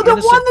perfectly with the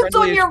innocent, one that's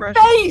friendly on your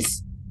expression.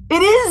 face.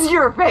 It is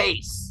your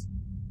face.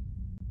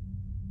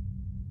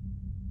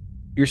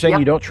 You're saying Yep.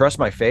 you don't trust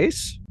my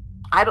face?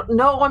 I don't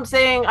know. I'm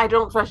saying I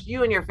don't trust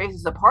you, and your face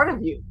is a part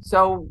of you.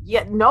 So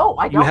yeah, no,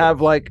 I don't.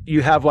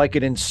 You have like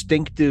an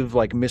instinctive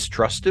like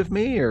mistrust of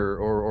me,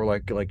 or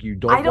like you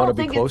don't I want don't to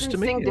be think close it's to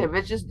me. instinctive.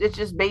 It's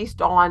just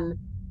based on.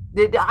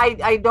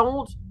 I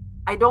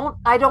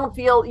don't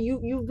feel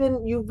you've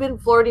been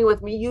flirting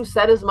with me. You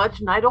said as much,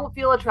 and I don't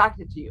feel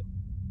attracted to you.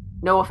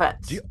 No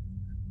offense.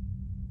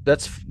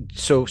 That's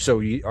so. So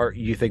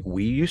you think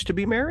we used to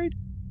be married?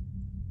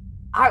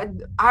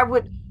 I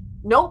would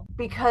nope,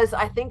 because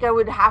I think I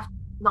would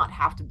not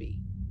have to be,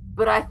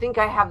 but I think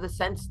I have the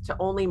sense to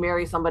only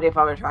marry somebody if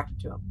I'm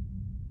attracted to him,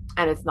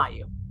 and it's not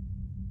you.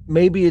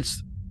 Maybe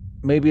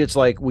it's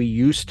like we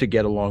used to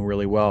get along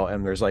really well,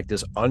 and there's like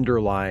this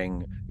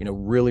underlying,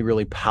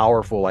 really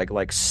powerful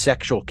like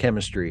sexual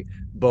chemistry,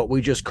 but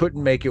we just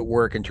couldn't make it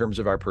work in terms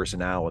of our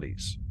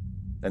personalities,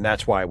 and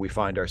that's why we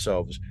find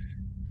ourselves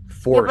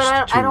forced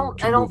to I move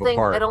don't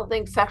apart.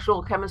 think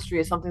sexual chemistry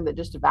is something that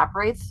just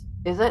evaporates,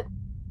 is it?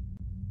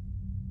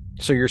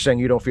 So you're saying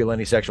you don't feel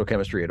any sexual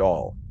chemistry at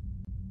all?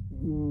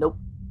 Nope.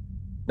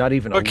 Not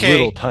even a Okay.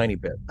 little tiny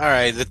bit. All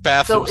right, the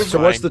bathroom's So So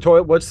fine.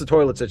 what's the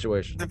toilet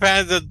situation?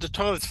 The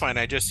toilet's fine.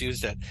 I just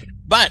used it.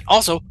 But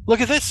also,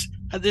 look at this.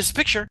 There's a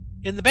picture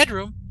in the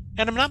bedroom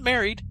and I'm not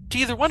married to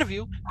either one of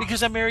you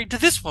because I'm married to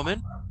this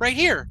woman right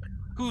here,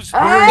 who's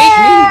Where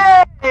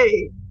is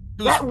Hey!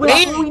 who's That's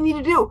way what we need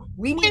to do.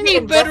 We need to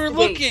way better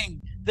investigate.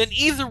 looking than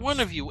either one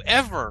of you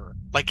ever.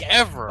 Like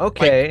ever.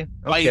 Okay,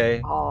 Like,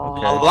 okay. Oh,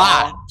 a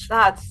lot.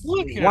 That's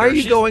Look sweet. at Why are her.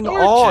 you She's going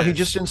all? He gorgeous.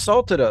 just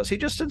insulted us. He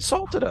just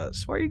insulted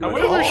us. Why are you I going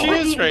wonder where all? she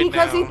is right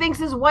because he now. thinks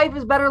his wife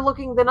is better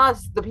looking than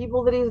us, the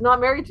people that he's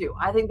not married to.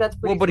 I think that's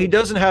pretty Well, but he sweet.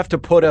 doesn't have to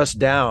put us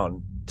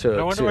down I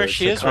to wonder where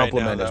she to is right now,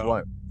 compliment his though.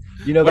 wife.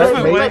 You know What if that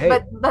my may, wife- hey,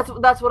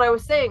 but that's what I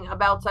was saying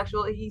about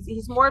sexual.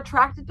 He's more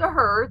attracted to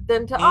her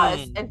than to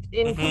us, and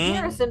in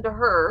comparison to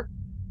her,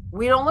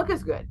 we don't look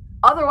as good.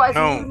 Otherwise, he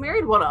would have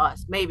married one of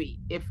us, maybe.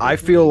 I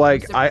feel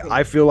like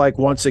I feel like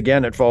once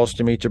again it falls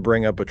to me to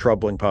bring up a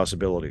troubling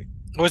possibility.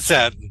 What's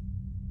that?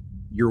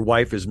 Your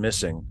wife is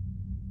missing.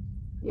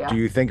 Yeah. Do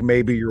you think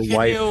maybe your Can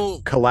wife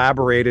you-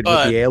 collaborated with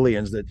but the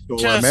aliens that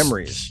stole our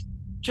memories?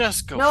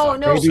 Just go. No, fuck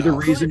no. Maybe the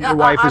yourself. reason your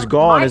wife is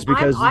gone is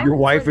because your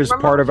wife is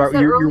part of our.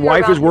 Your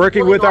wife is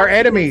working with our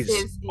enemies.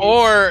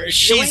 Or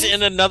she's feelings?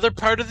 in another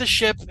part of the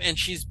ship and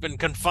she's been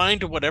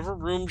confined to whatever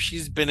room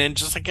she's been in,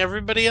 just like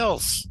everybody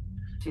else.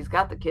 She's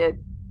got the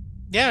kid.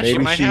 Yeah, she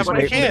might have When a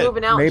she was kid.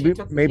 moving out, Maybe she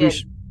took the maybe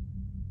kid.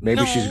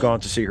 maybe No. she's gone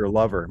to see her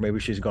lover. Maybe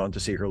she's gone to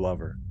see her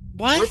lover.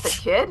 What? With the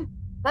kid?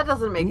 That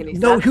doesn't make any sense.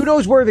 No, who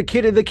knows where the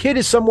kid is? The kid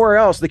is somewhere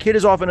else. The kid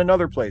is off in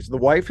another place. The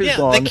wife is Yeah,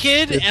 gone. the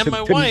kid to- and to-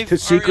 my to- wife to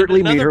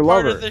secretly are in meet her another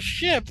part lover. of the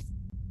ship.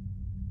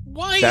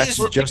 Why That's is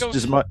it just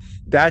as much.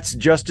 That's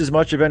just as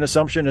much of an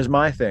assumption as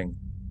my thing.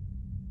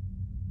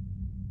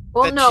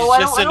 Well, that no, she's I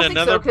just don't in think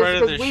so another part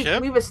of because the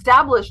ship? we've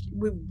established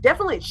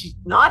she's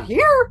not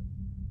here,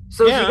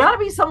 so Yeah. she got to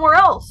be somewhere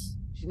else.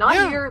 She's not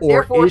Yeah. here, Or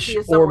therefore is she she-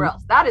 is somewhere or-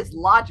 else. That is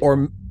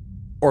logical.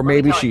 Or me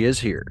maybe tell she you. is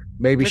here.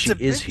 Maybe It's she a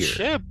is big here.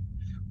 ship.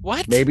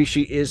 What? Maybe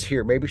she is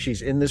here. Maybe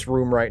she's in this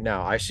room right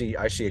now. I see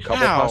a couple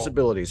How?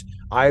 possibilities.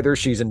 Either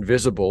she's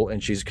invisible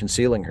and she's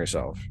concealing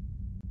herself,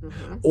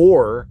 Mhm.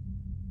 or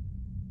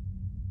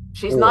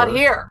She's not or-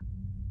 here.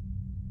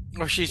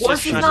 Or she's Or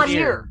just she's not not here.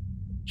 here.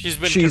 She's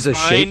been she's a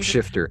confined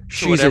shapeshifter. to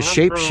She's a whatever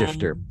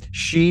shapeshifter. room.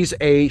 She's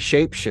a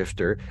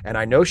shapeshifter, and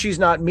I know she's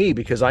not me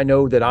because I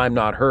know that I'm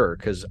not her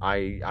because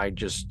I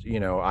just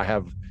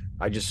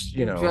I just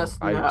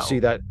I know. see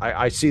that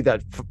I see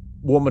that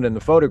woman in the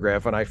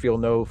photograph and I feel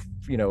no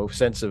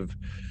sense of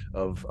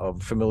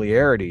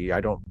familiarity.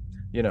 I don't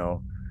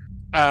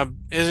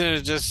Isn't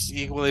it just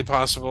equally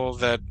possible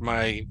that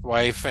my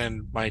wife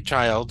and my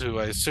child, who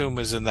I assume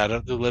is who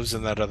lives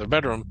in that other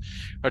bedroom,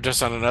 are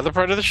just on another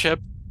part of the ship,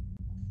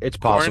 it's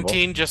possible.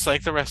 quarantined just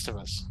like the rest of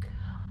us?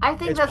 I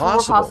think It's that's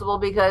possible. more possible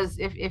because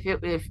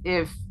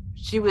if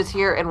she was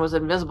here and was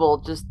invisible,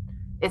 just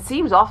it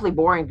seems awfully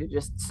boring to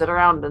just sit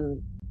around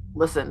and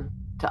listen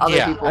to other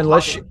Yeah. people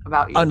Unless talking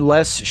about you.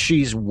 Unless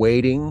she's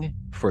waiting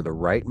for the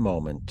right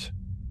moment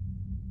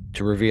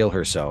to reveal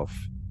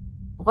herself.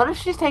 What if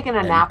she's taking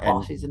a nap while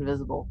and- she's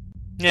invisible?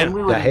 Yeah. And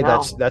we wouldn't Hey,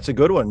 know. that's a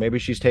good one. Maybe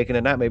she's taking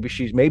a nap. Maybe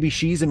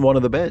she's in one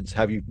of the beds.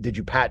 Did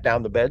you pat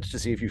down the beds to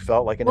see if you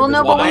felt like an Well, no,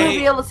 invisible but we Why- would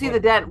be able to see the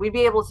dent. We'd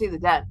be able to see the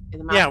dent in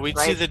the mattress. Yeah, we'd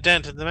right? see the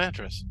dent in the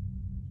mattress.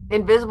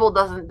 Invisible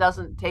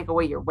doesn't take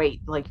away your weight,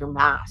 like your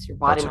mass, your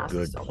body That's a mass.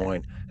 good is still there.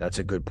 point. That's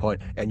a good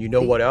point. And you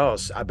know what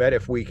else? I bet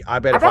if I I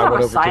bet went I'm a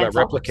over to that science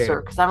replicator,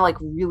 officer because I'm like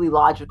really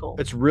logical.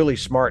 it's really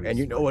smart. And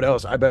you know what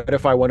else? I bet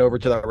if I went over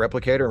to that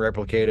replicator and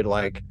replicated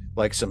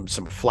like some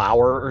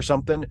flour or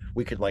something,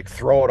 we could like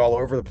throw it all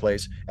over the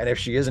place. And if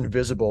she is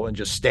invisible and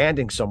just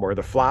standing somewhere,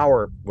 the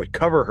flour would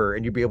cover her,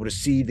 and you'd be able to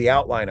see the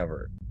outline of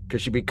her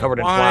because she'd be covered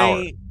in flour.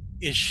 Why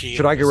is she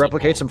Should I go invisible?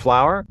 replicate some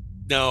flour?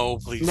 No,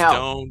 please No.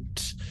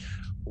 don't.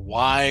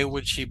 Why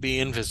would she be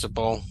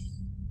invisible?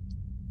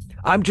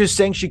 I'm just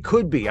saying she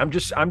could be. I'm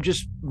just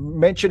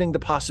mentioning the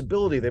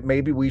possibility that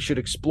maybe we should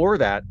explore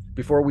that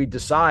before we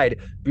decide,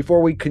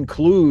 before we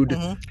conclude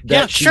Mhm. that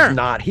Yeah, she's sure.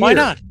 not here. Why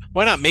not?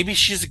 Why not? Maybe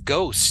she's a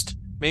ghost.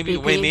 Maybe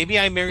BP, maybe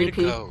I married a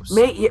BP. ghost.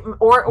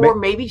 Or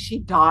maybe she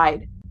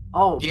died.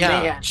 Oh Yeah,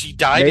 man. she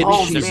died Maybe and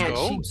Oh she's a man,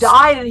 she ghost.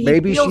 died and he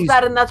Maybe feels she's-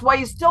 that, and that's why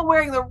he's still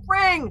wearing the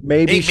ring.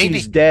 Maybe Maybe-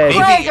 she's dead. maybe-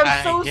 Greg,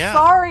 I'm so yeah.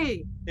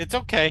 sorry. It's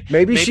okay.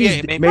 Maybe she's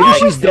maybe maybe No,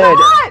 she's it's dead.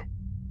 not.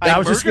 I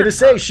was just gonna murdered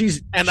say her.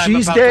 she's And I'm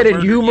she's about to dead and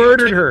murder you you,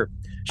 murdered too. her.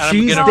 And I'm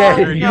She's gonna dead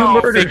murder and you. you No,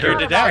 murdered Figured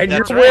her. it out. And you're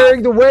That's right.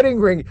 wearing the wedding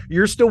ring.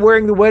 You're still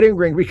wearing the wedding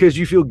ring because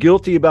you feel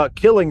guilty about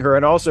killing her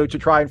and also to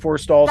try and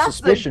forestall That's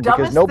suspicion the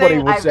because dumbest nobody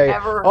thing would I've say,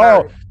 ever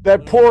 "Oh, heard.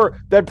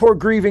 that poor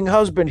grieving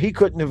husband, he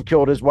couldn't have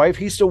killed his wife.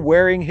 He's still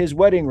wearing his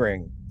wedding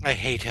ring." I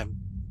hate him.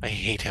 I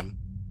hate him.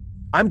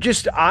 I'm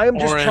just Oren-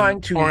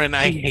 trying to, Oren,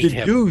 I to hate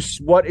him. deduce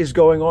what is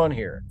going on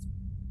here.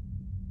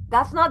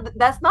 That's not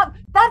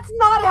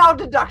how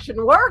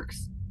deduction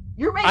works.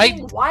 You're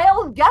making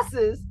wild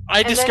guesses. I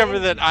and then discovered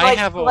it's that I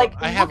have a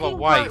looking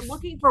wife.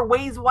 looking for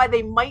ways why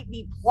they might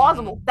be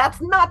plausible. Mm-hmm. That's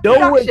not No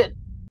one- deduction.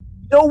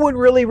 No one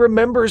really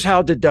remembers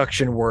how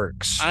deduction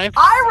works.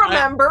 I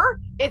remember.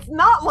 It's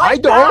not like I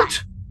that.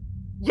 don't.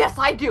 Yes,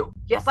 I do.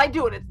 Yes, I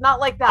do, and it's not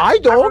like that. I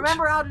don't. I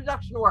remember how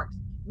deduction works.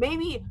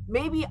 Maybe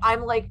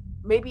I'm like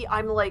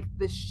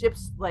the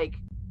ship's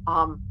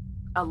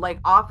like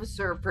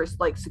officer for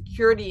like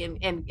security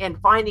and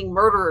finding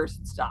murderers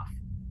and stuff.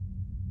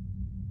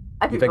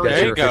 You think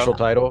that's your official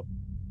title?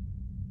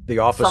 The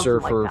officer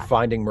Something like for that.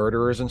 finding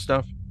murderers and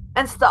stuff?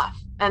 And stuff.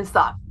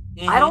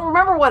 Mm-hmm. I don't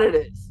remember what it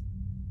is.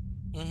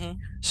 Mm-hmm.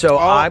 So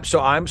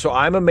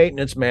I'm a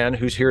maintenance man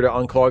who's here to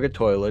unclog a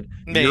toilet.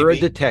 Maybe. You're a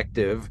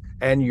detective,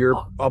 and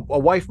you're a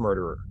wife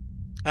murderer.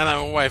 And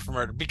I'm a wife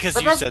murderer because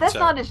But you said that's so.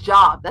 not his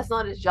job. That's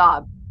not his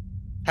job.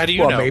 How do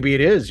you know? Maybe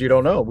it is. You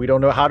don't know. We don't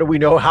know. How do we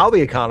know how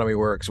the economy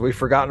works? We've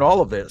forgotten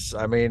all of this.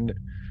 I mean,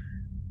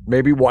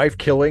 maybe wife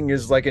killing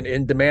is like an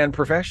in-demand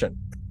profession.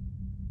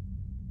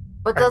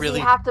 But does he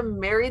have to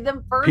marry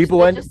them first?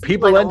 People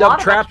end up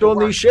trapped on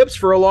these ships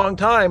for a long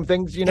time.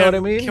 Things, you know what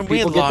I mean? Can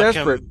people we get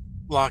desperate.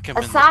 Lock him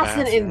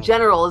Assassin in in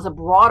general is a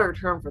broader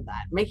term for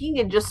that. Making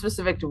it just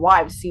specific to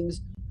wives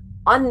seems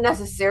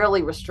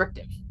unnecessarily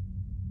restrictive.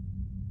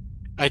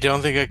 I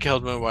don't think I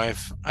killed my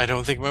wife. I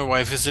don't think my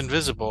wife is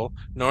invisible,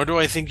 nor do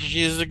I think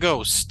she is a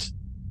ghost.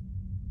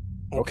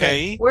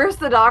 Okay? Where's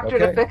the doctor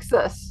to fix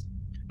this?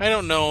 I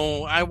don't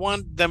know. I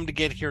want them to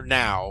get here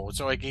now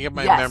so I can get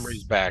my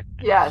memories back.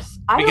 Yes.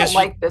 I don't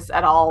like this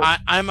at all.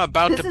 I'm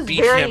about to beat him. This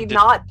is very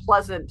not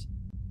pleasant.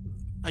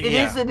 It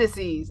is a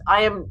disease.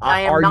 I am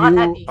not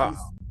at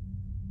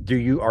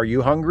ease. Are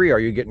you hungry? Are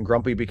you getting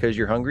grumpy because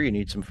you're hungry? You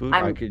need some food?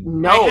 I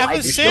have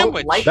a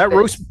sandwich. Like that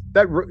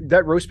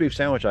roast beef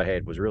sandwich I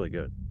had was really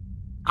good.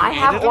 I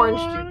have orange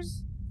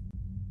juice.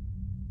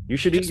 You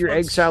should eat your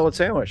egg salad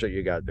sandwich that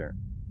you got there.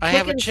 I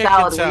have a chicken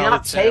salad. Were you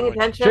not paying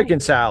attention? Chicken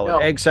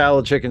salad, egg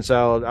salad, chicken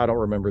salad. I don't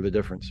remember the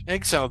difference.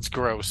 Egg salad's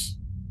gross.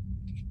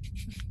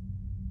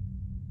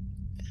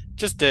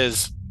 Just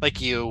is like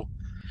you.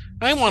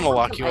 I want to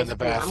lock you in the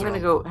bathroom. I'm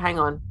gonna go. Hang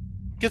on.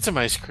 Get some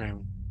ice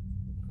cream.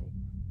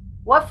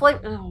 What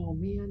flavor? Oh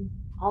man.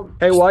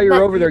 Hey, while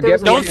you're over there,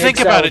 don't think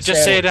about it.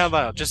 Just say it out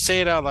loud. Just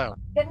say it out loud.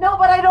 No,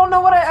 but I don't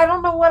know what I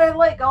don't know what I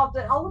like. I'll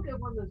look at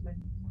one of those things.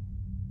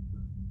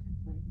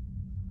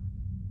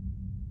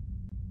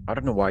 I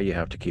don't know why you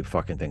have to keep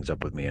fucking things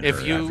up with me. And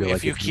if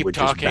you keep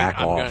talking, back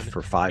off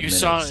for 5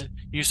 minutes.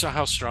 You saw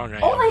how strong I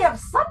am. Only have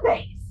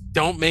Sundays.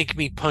 Don't make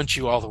me punch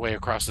you all the way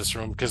across this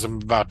room because I'm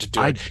about to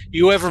do it.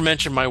 You ever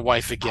mention my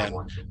wife again,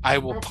 I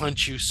will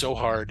punch you so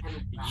hard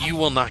you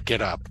will not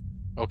get up.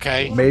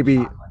 Okay?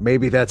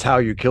 Maybe that's how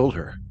you killed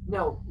her.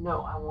 No,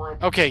 I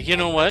want. Okay, you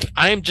know what?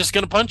 I am just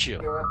gonna punch you.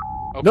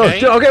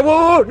 Okay? No, okay,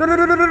 whoa, no.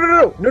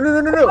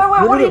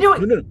 Wait, what are you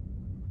doing? No.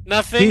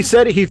 Nothing. He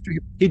said he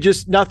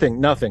just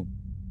nothing.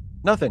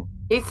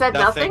 He said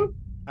nothing.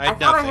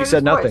 He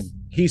said nothing.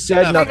 He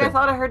said nothing. I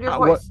thought I heard your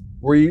voice.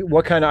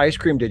 What kind of ice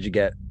cream did you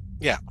get?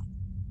 Yeah.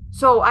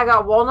 So I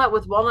got walnut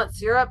with walnut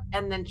syrup,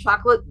 and then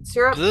chocolate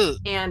syrup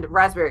and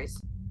raspberries.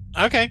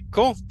 Okay,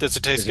 cool. Does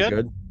it taste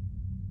good?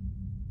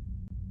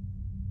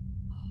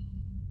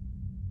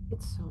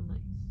 It's so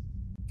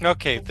nice.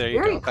 Okay, there you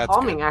go. Very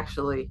calming,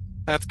 actually.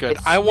 That's good.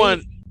 I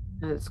want.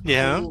 It's cool.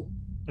 Yeah.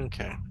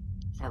 Okay.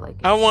 I like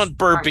it. I want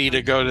Burpee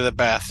to go to the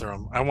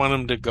bathroom. I want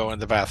him to go in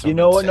the bathroom. You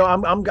know what? No,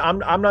 I'm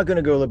not going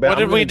to go to the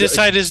bathroom. What did we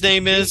decide his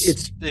name is?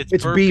 It's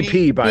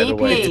BP, by the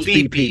way. It's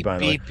BP, by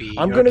the way.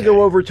 I'm going to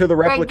go over to the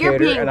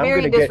replicator, and I'm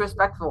going to get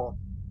disrespectful.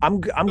 I'm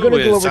going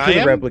to go over to the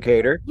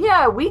replicator.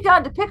 Yeah, we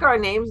got to pick our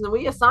names, and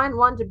we assigned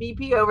one to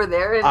BP over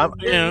there, and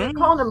you're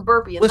calling him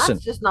Burpee, and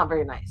that's just not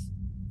very nice.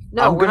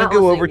 No, I'm going to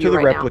go over to the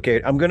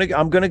replicator. I'm going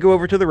to go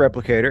over to the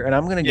replicator, and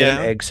I'm going to get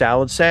an egg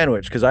salad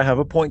sandwich because I have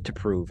a point to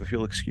prove. If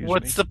you'll excuse me.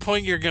 What's the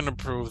point you're going to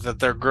prove? That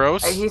they're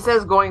gross? He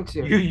says going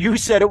to. You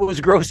said it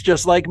was gross,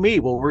 just like me.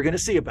 Well, we're going to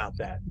see about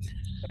that.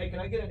 Hey, can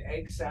I get an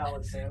egg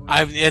salad sandwich?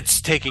 It's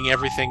taking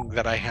everything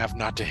that I have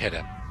not to hit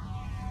him.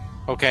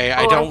 Okay,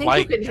 I don't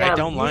like him.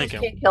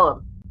 Can't kill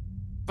him.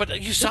 But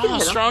you saw how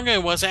strong I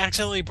was. I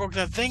accidentally broke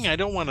that thing. I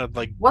don't want to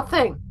What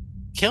thing?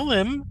 Kill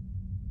him.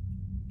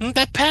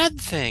 That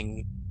pad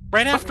thing.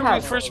 Right after we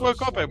first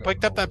woke up, I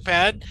picked up that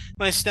pad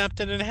and I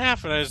snapped it in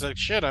half, and I was like,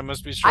 "Shit, I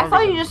must be stronger." I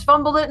thought you just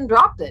fumbled it and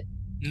dropped it.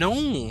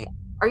 No.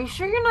 Are you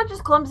sure you're not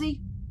just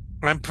clumsy?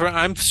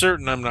 I'm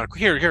certain I'm not.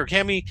 Here,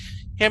 hand me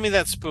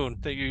that spoon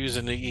that you're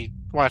using to eat.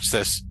 Watch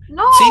this.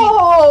 No. See,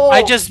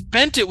 I just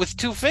bent it with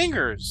 2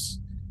 fingers.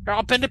 Here,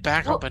 I'll bend it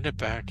back.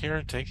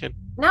 Here, take it.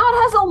 Now it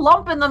has a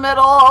lump in the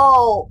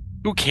middle.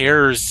 Who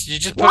cares? You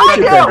just put Why'd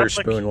you bend her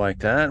spoon like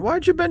that?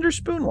 Why'd you bend her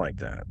spoon like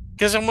that?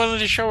 Because I wanted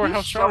to show her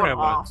how strong I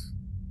was.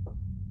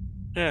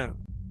 Yeah.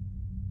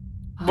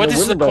 What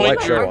is the point?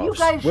 Like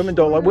show-offs. Women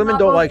don't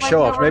like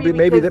show-offs.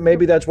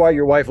 Maybe that's why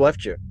your wife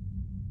left you.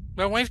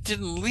 My wife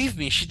didn't leave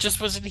me. She just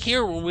wasn't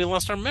here when we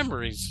lost our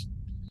memories.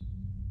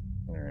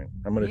 All right,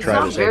 I'm going to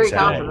try this egg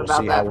salad.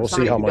 We'll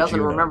see how much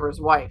you remember his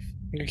wife.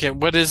 Okay,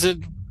 what is it?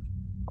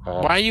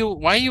 Why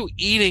are you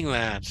eating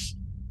that?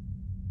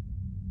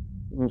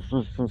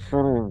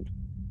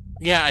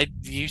 Yeah,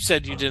 you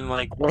said you didn't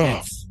like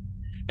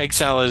egg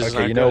salad. Is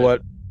okay, you know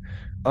what?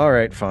 All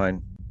right,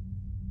 fine.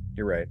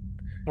 You're right.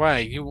 Why?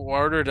 You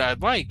ordered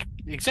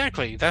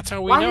exactly. That's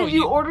how we know. Why did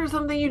you order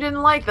something you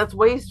didn't like? That's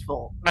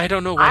wasteful. I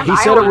don't know why. He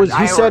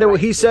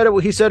said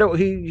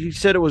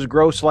it was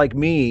gross like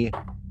me,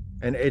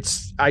 And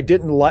I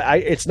didn't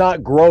like. It's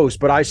not gross,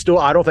 but I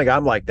don't think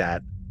I'm like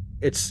that.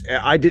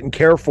 I didn't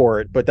care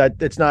for it, but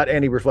it's not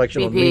any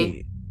reflection on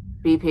me.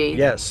 BP.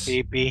 Yes,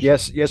 BP.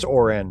 yes,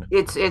 Oren.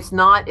 It's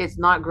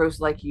not gross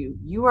like you.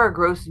 You are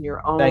gross in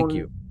your Thank own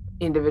you.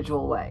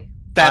 individual way.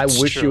 That's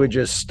I wish true. you had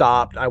just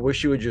stopped. I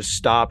wish you had just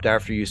stopped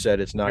after you said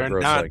it's not You're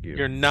gross not, like you.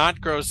 You're not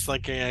gross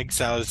like an egg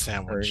salad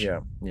sandwich. Yeah.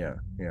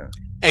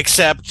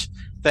 Except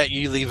that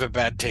you leave a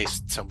bad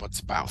taste in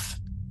someone's mouth.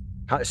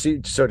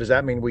 So does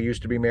that mean we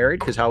used to be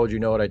married? Because how would you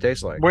know what I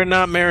taste like? We're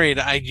not married.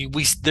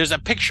 There's a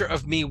picture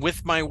of me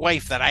with my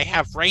wife that I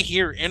have right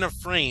here in a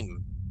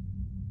frame.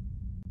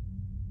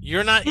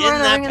 You're not in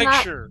that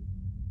picture.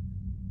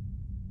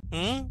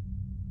 Is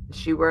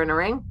she wearing a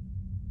ring?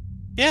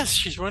 Yes,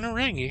 she's wearing a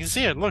ring. You can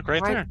see it. Look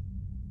right there.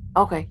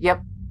 Okay.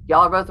 Yep.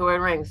 Y'all are both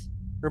wearing rings.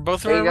 We're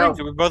both wearing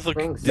rings. We both look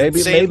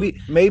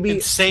Maybe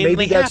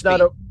insanely that's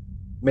happy.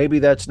 Maybe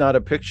that's not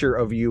a picture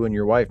of you and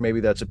your wife.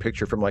 Maybe that's a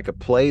picture from like a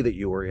play that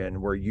you were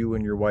in where you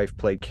and your wife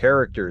played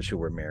characters who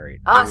were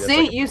married.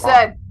 See, you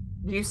said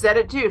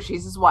it too.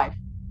 She's his wife.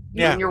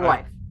 You and your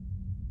wife.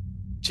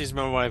 She's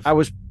my wife. I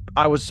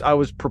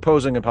was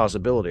proposing a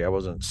possibility. I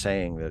wasn't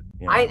saying that.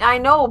 I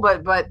know,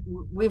 but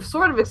we've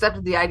sort of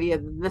accepted the idea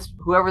that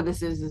whoever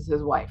this is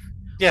his wife.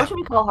 Yeah. What should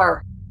we call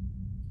her?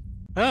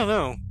 I don't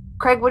know.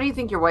 Craig, what do you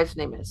think your wife's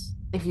name is?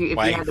 If you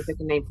had to pick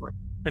a name for it.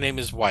 Her name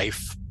is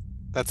Wife.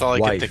 That's all I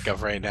can think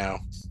of right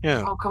now.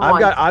 Yeah. Oh, come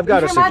on. I've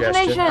got a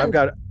suggestion.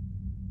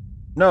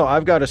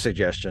 I've got a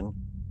suggestion.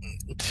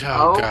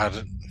 Oh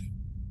God.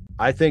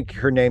 I think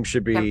her name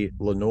should be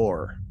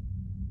Lenore.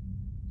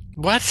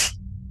 What?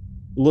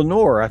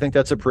 Lenore. I think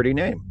that's a pretty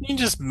name. You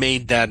just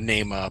made that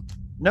name up.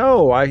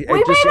 No, it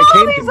came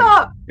to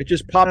me. It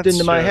just popped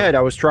into my head. I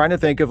was trying to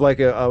think of like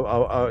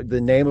the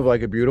name of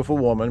like a beautiful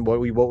woman. What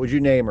would you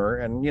name her?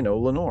 And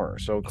Lenore.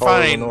 So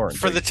call her Lenore.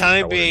 For the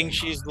time being,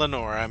 she's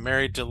Lenore. I'm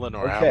married to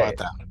Lenore. Okay. How about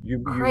that? You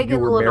were married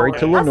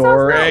to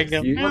Lenore. Craig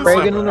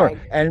and Lenore.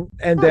 And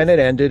then it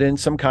ended in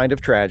some kind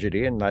of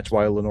tragedy, and that's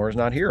why Lenore's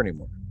not here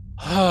anymore.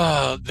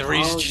 The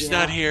reason she's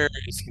not here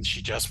is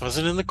she just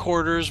wasn't in the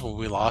quarters when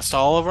we lost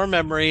all of our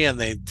memory, and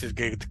they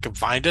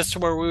confined us to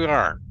where we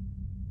are.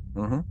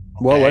 Mm-hmm.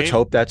 Well, let's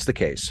hope that's the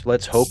case.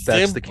 That's the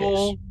case.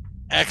 Simple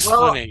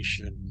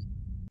explanation.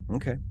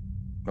 Okay.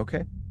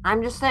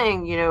 I'm just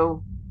saying,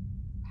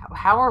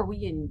 why are we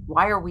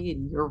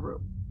in your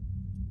room?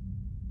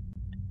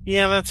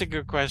 Yeah, that's a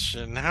good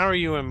question. How are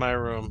you in my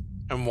room,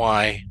 and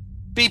why?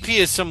 BP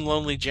is some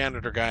lonely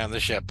janitor guy on the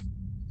ship.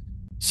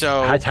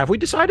 So have we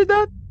decided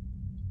that?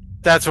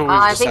 That's what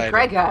we've decided. I think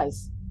Craig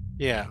has.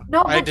 Yeah.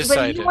 No, but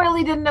you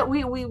really didn't know.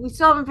 We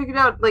still haven't figured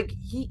out. Like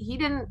he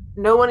didn't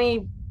know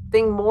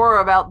anything more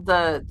about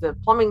the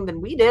plumbing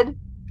than we did.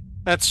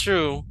 That's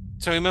true.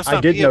 So he must not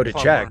I did be know a to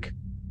plumber. check.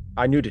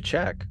 I knew to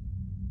check.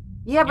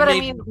 Yeah, but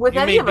with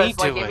any of us,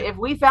 like if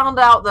we found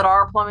out that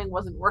our plumbing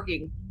wasn't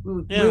working, we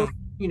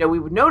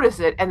would notice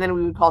it, and then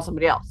we would call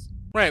somebody else.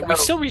 Right. So, we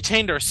still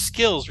retained our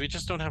skills. We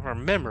just don't have our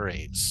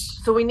memories.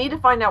 So we need to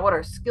find out what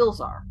our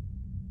skills are.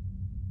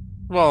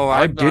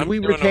 Well, did we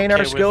retain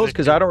our skills?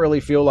 Because I don't really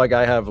feel like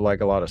I have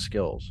like a lot of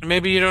skills.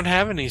 Maybe you don't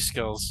have any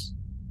skills.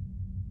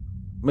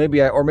 Maybe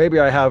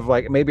I have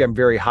maybe I'm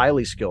very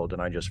highly skilled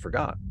and I just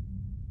forgot.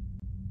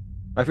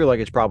 I feel like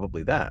it's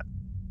probably that.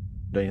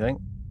 Don't you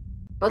think?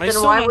 But then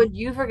why would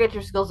you forget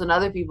your skills and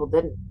other people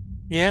didn't?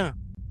 Yeah.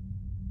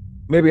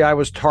 Maybe I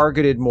was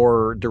targeted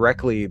more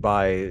directly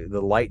by the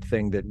light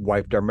thing that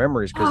wiped our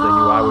memories because they knew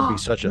I would be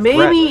such a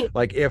threat.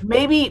 Like if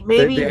maybe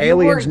the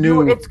aliens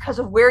knew it's because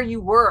of where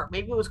you were.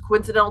 Maybe it was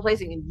coincidental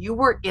placing and you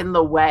were in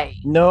the way.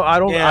 No, I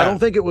don't. I don't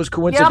think it was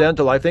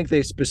coincidental. I think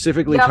they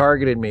specifically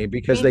targeted me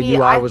because they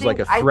knew I was like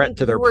a threat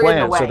to their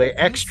plan. So they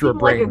extra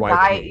brain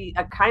wiped me.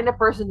 A kind of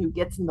person who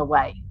gets in the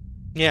way.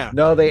 Yeah.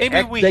 No, they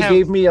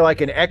gave me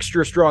like an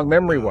extra strong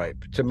memory wipe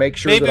to make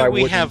sure that I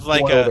wouldn't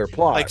spoil their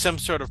plot. Like some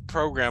sort of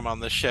program on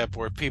the ship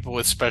where people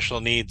with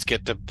special needs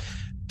get to,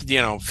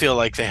 feel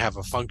like they have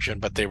a function,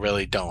 but they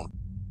really don't.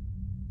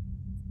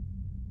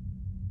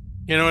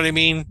 You know what I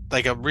mean?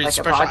 Like a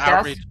special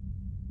outreach.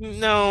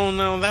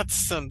 No,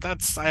 that's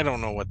I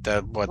don't know what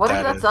that is. What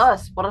if that's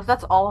us? What if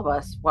that's all of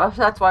us? What if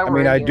that's why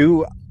we're I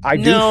do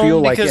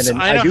feel like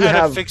I know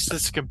how to fix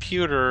this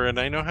computer and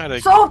I know how to.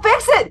 So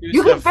fix it.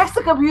 You can fix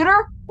the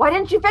computer. Why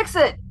didn't you fix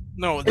it?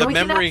 No, the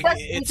memory.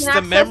 It's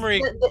the memory.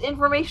 The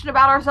information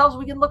about ourselves.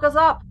 We can look us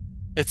up.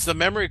 It's the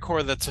memory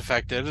core that's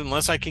affected.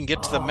 Unless I can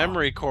get to the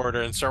memory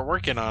corridor and start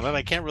working on it,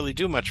 I can't really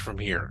do much from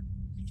here.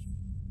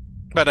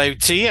 But I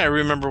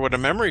remember what a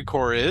memory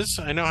core is.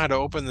 I know how to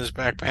open this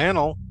back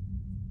panel.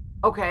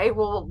 Okay,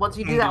 well, once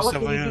you do that, what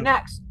can you do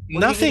next?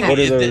 Nothing. What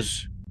are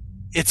those?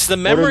 It's the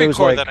memory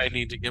core that I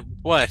need to get.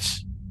 What?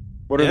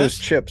 What are those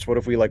chips? What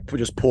if we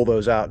just pull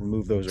those out and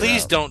move those around?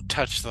 Please don't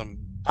touch them.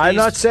 I'm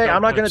not saying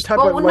I'm not going to touch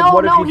them.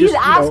 No, he's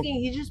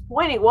asking. He's just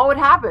pointing. What would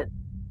happen?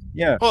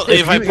 Yeah. Well,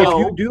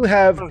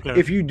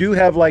 if you do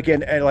have like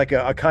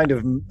a kind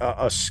of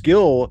a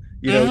skill,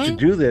 to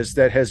do this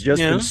that has just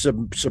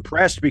been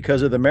suppressed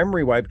because of the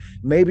memory wipe,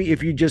 maybe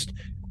if you just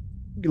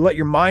let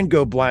your mind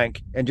go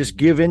blank and just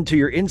give into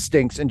your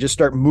instincts and just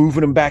start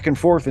moving them back and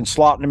forth and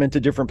slotting them into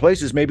different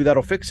places, maybe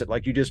that'll fix it.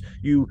 Like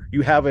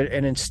you have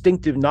an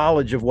instinctive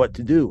knowledge of what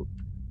to do.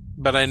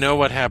 But I know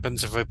what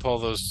happens if I pull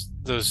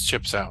those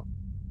chips out.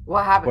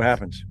 What happens? What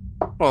happens?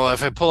 Well,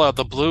 if I pull out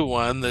the blue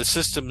one, the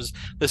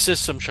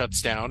system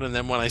shuts down, and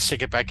then when I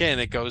stick it back in,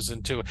 it goes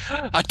into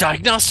a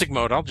diagnostic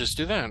mode. I'll just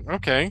do that.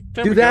 Okay,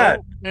 there Do we that.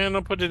 go. And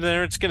I'll put it in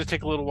there. It's going to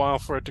take a little while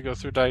for it to go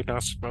through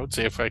diagnostic mode.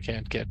 See if I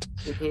can't get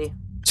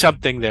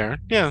something there.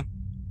 Yeah,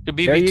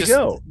 There you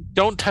go.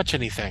 Don't touch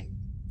anything.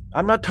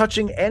 I'm not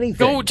touching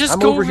anything. I'm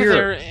go over here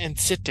there and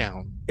sit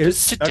down.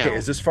 Sit down. Okay,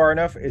 is this far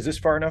enough? Is this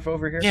far enough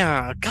over here?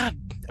 Yeah. God,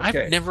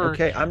 okay. I've never.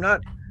 Okay, I'm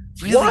not.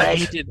 Really What?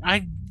 hated.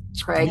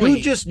 Craig,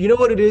 You know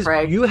what it is?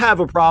 Craig. You have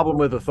a problem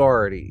with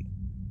authority.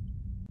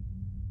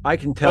 I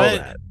can tell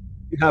that.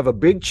 You have a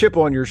big chip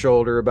on your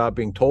shoulder about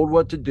being told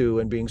what to do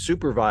and being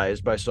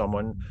supervised by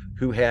someone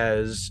who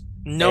has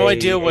no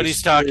idea what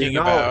he's talking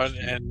about.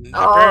 And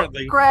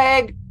apparently,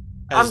 Craig,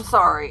 I'm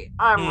sorry.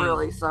 I'm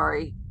really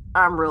sorry.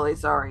 I'm really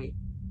sorry.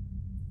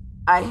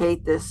 I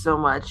hate this so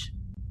much.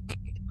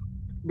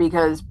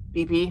 Because,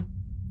 BP?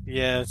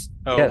 Yes.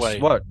 Oh, yes,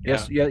 wait. what?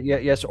 Yeah.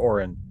 Yes,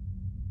 Oren.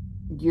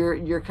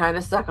 You're kind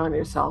of stuck on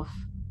yourself.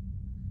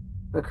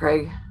 But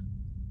Craig,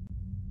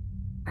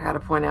 I gotta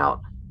point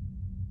out,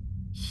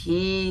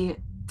 he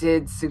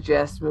did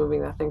suggest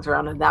moving the things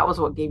around, and that was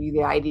what gave you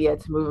the idea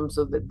to move them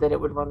so that it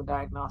would run the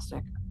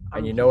diagnostic.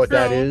 And you know what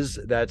that is?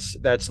 That's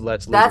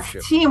leadership.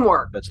 That's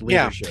teamwork. That's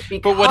leadership. Yeah,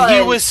 but what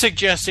he was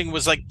suggesting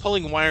was like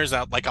pulling wires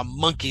out like a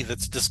monkey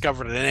that's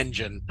discovered an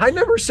engine. I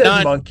never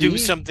said monkey. Do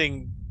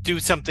something.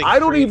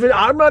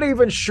 I'm not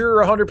even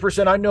sure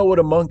 100% I know what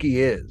a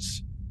monkey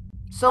is.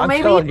 So I'm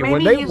maybe telling you,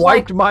 when they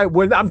wiped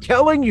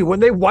when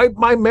they wiped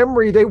my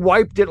memory, they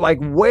wiped it like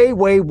way,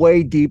 way,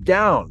 way deep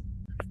down.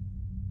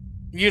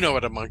 You know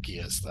what a monkey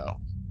is, though.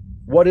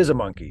 What is a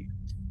monkey?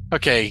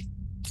 Okay,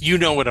 you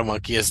know what a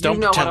monkey is. Don't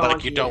pretend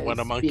like you don't know what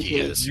a monkey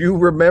is. You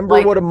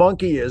remember what a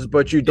monkey is,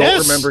 but you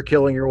don't remember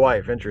killing your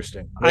wife.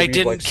 Interesting. Maybe I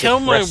didn't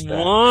kill my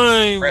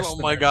wife. Oh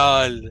my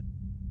god.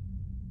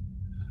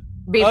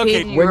 BP,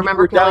 okay. Do you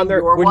remember killing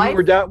your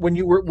wife? When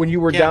you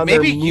were down there.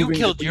 Maybe you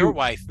killed your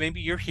wife. Maybe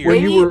you're here.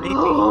 Maybe you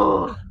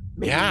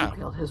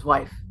killed his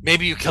wife.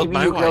 Maybe you killed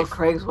my wife. Killed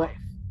Craig's wife.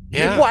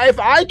 Yeah. If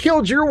I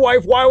killed your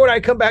wife, why would I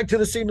come back to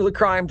the scene of the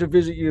crime to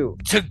visit you?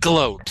 To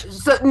gloat.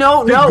 So,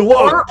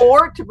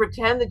 or to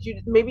pretend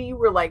that maybe you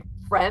were like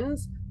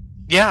friends.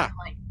 Yeah.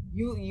 Like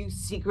you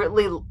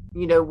secretly,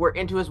 were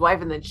into his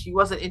wife, and then she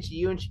wasn't into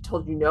you, and she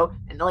told you no,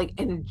 and like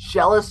in a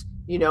jealous,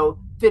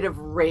 fit of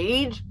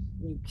rage,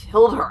 you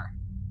killed her.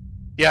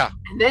 Yeah.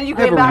 And then you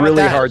came back. I have a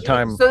really hard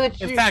time. So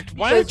that in fact,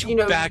 why don't you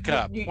back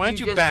up? Why don't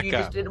you back up? You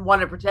just didn't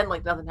want to pretend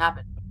like nothing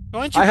happened.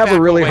 Why don't you back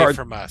away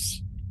from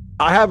us?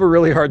 I have a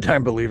really hard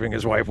time believing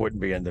his wife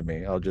wouldn't be into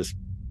me. I'll just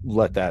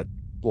let that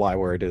lie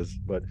where it is.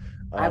 But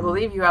I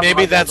believe you have.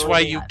 Maybe that's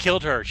why you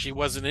killed her. She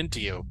wasn't into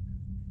you.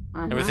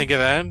 Ever think of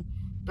that?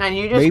 And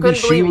you just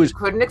couldn't believe it. You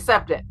couldn't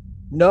accept it.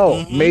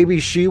 No, maybe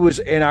she was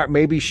in our.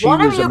 Maybe she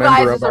was a member of our.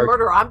 One of you guys is a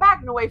murderer. I'm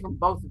backing away from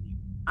both of you.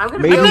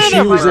 Maybe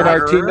she was in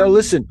our team. No,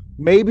 listen.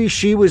 Maybe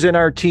she was in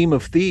our team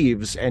of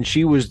thieves, and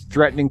she was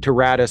threatening to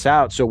rat us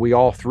out. So we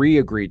all three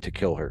agreed to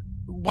kill her.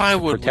 Why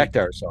would protect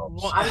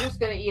ourselves? Well, I'm just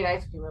gonna eat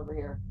ice cream over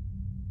here.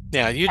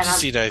 Yeah, you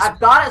just eat ice. I've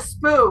got a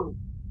spoon.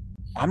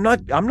 I'm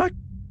not.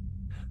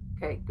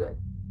 Okay, good.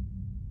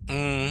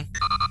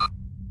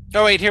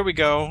 Oh wait, here we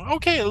go.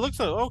 Okay, it looks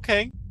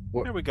okay.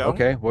 Here we go.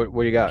 Okay, what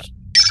do you got?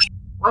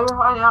 What do you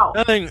find out?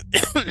 Nothing.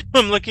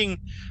 I'm looking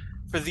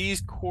for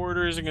these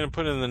quarters. I'm going to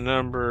put in the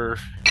number.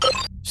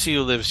 See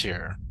who lives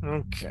here.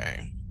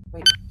 Okay.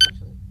 Wait,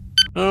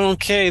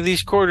 okay,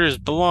 these quarters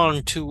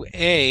belong to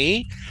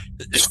a.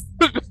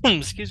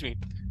 Excuse me.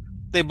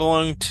 They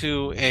belong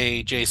to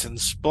a Jason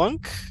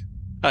Splunk,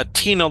 a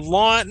Tina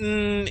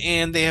Lawton,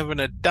 and they have an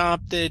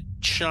adopted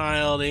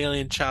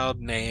alien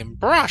child named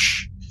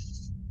Brush.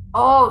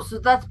 Oh, so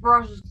that's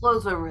Brush's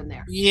clothes over in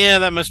there. Yeah,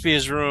 that must be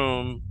his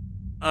room.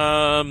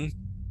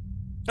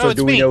 So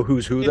do we know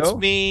who's who, though? It's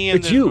me. And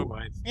it's you.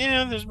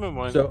 Yeah, there's my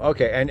wife. So,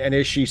 okay, and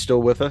is she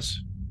still with us?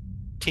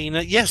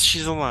 Tina? Yes,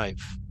 she's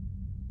alive.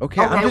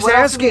 Okay, I'm just what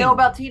asking. Else do we know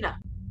about Tina?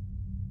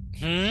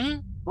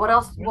 What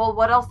else? Well,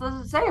 what else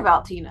does it say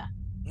about Tina?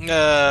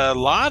 A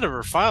lot of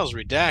her files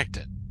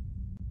redacted.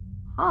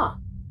 Huh.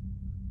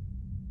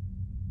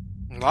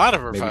 A lot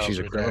of her files she's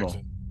a redacted.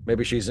 criminal.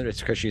 Maybe it's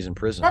because she's in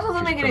prison. That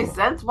doesn't make any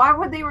sense. Why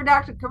would they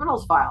redact a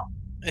criminal's file?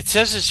 It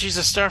says that she's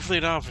a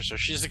Starfleet officer.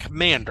 She's a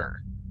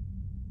commander.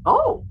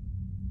 Oh.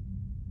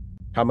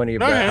 How many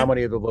of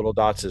the little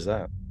dots is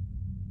that?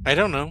 I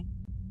don't know.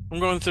 I'm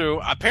going through.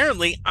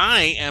 Apparently,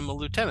 I am a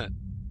lieutenant.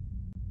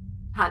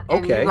 And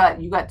okay.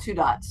 You got 2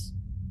 dots.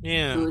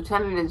 Yeah. The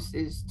lieutenant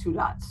is 2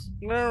 dots.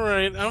 All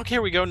right. Okay,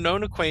 here we go.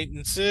 Known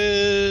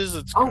acquaintances.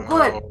 Let's go.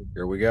 Good.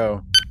 Here we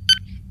go.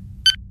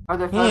 Are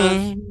there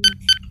photos?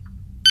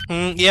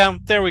 Yeah,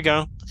 there we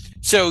go.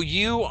 So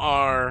you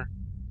are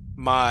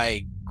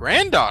my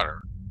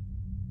granddaughter.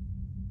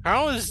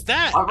 How is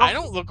that? I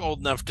don't look old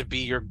enough to be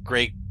your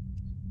great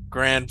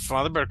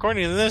grandfather, but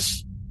according to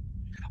this,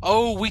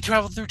 oh, we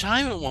traveled through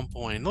time at one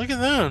point. Look at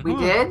that. We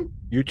Huh. did?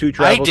 You two I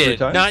traveled through did,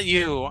 time? not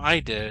you. I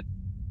did.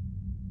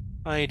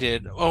 I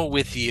did. Oh,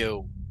 with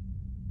you.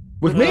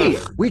 With me.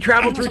 Ugh. We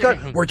traveled through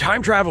time. We're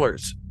time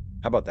travelers.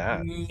 How about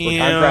that? We're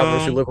time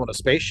travelers who Yeah, live on a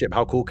spaceship.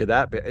 How cool could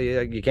that be?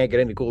 You can't get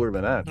any cooler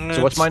than that. So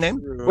what's that's my name?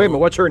 Wait a minute. true.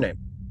 What's her name?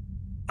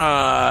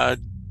 Uh,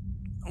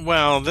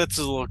 well, that's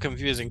a little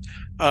confusing.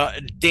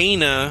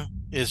 Dana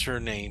is her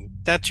name.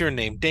 That's your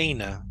name,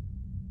 Dana.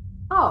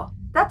 Oh,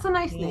 that's a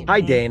nice name.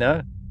 Hi, Mhm.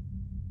 Dana.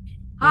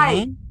 Hi,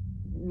 Mhm.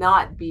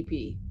 not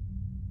BP.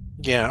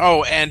 Yeah.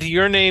 Oh, and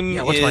your name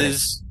Yeah, what's my name?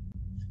 is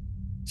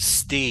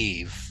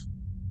Steve.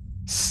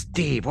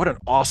 Steve. What an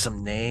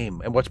awesome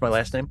name. And what's my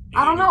last name?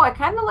 I don't know. I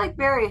kind of like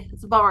Barry.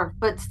 It's a bummer,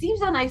 but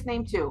Steve's a nice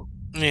name too.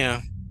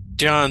 Yeah.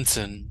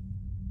 Johnson.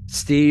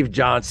 Steve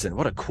Johnson.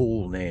 What a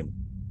cool name.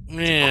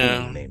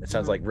 Yeah. Cool name. It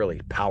sounds like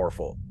really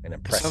powerful and It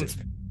sounds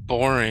impressive.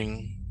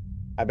 boring.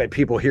 I bet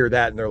people hear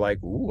that and they're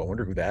like, "Ooh, I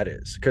wonder who that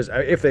is." Because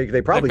if they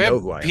I probably bet know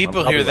who I am. people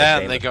I'll be hear like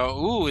that and they famous.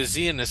 go, "Ooh, is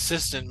he an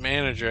assistant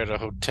manager at a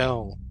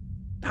hotel?"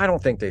 I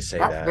don't think they say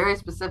That's that. very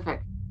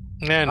specific.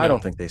 Yeah, I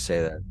don't think they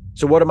say that.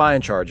 So what am I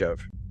in charge of?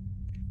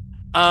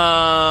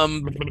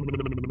 Um,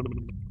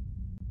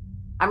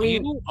 I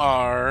mean, you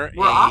are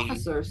we're a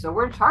officers, so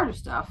we're in charge of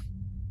stuff.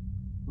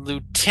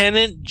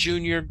 lieutenant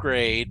junior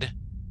grade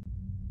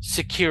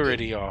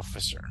security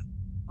officer.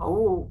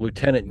 Oh,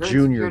 Lieutenant You're in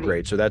junior security.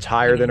 grade. So that's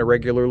higher than a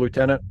regular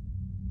lieutenant?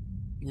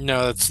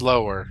 No, that's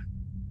lower.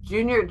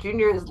 junior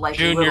is like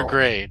Junior little.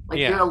 grade. Like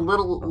you're Yeah. a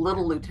little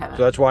lieutenant.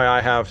 So that's why I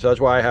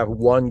have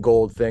one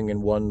gold thing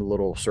and one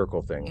little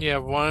circle thing. Yeah,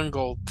 one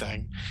gold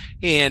thing.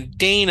 And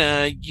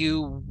Dana,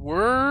 you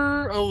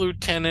were a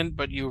lieutenant,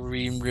 but you were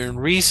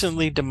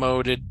recently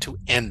demoted to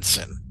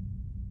ensign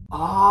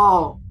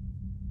Oh,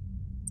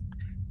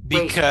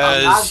 wait,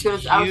 because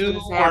I was you gonna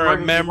say I were a murdered your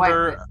wife,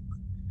 member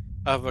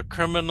of a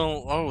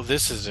criminal. Oh,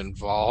 this is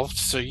involved.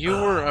 So you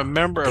were a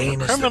member of a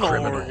Dana's the criminal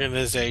criminal.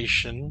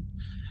 organization, Me?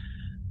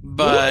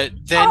 but I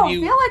then don't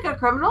you feel like a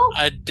criminal.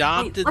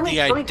 adopted Wait, the let me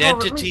go over-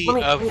 identity let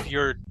me- of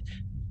your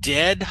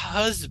dead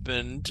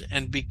husband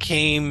and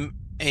became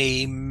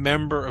a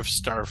member of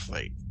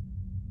Starfleet.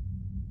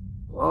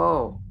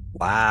 Whoa.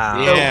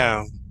 Wow.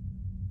 Yeah.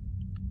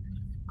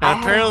 I And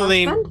had a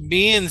apparently, husband?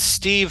 me and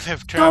Steve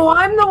have So traveled.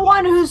 I'm the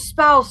one whose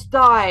spouse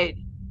died.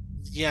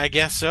 Yeah, I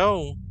guess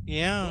so.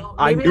 Yeah. Well,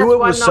 I maybe knew that's it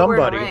why was I'm not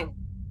wearing a somebody. ring.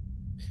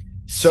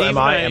 So Steve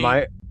am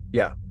I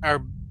yeah.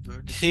 are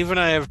Steve and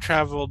I have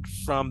traveled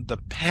from the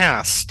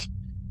past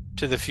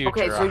to the future.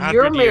 Okay, so 100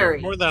 you're years,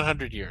 married. more than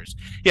 100 years.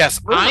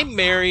 Yes, Wait a I'm minute.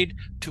 married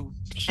to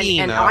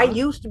Tina. And I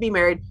used to be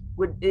married.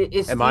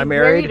 Is Am Steve I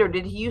married? or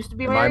did he used to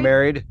be Am married? I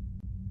married?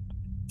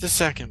 Just a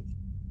second.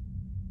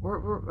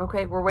 We're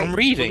okay. We're waiting. I'm We're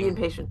reading. being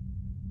patient.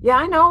 Yeah,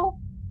 I know.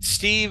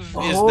 Steve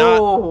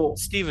Oh,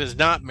 is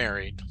not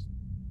married.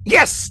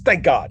 Yes,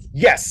 thank God.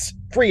 Yes.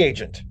 Free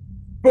agent.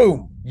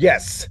 Boom.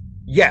 Yes.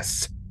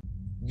 Yes.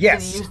 did he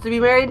Yes. used to be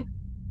married?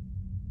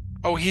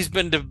 Oh, he's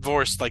been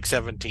divorced like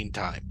 17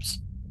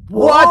 times.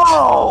 What?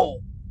 Whoa!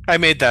 I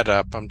made that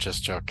up. I'm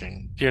just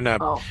joking. You're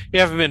not. Oh, You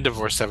haven't been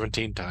divorced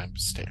 17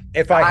 times, Steve.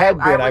 If I had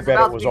been, I was bet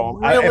about it to was be all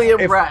really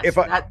impressed.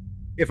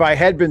 if I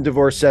had been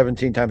divorced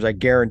 17 times, I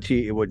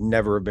guarantee it would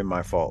never have been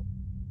my fault.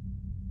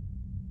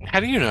 How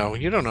do you know?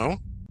 You don't know.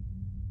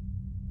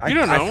 I You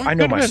don't know. I It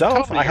know could've been myself.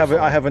 totally I your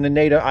fault. have an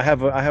innate I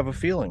have a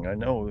feeling. I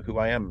know who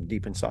I am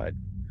deep inside.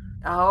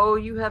 Oh,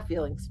 you have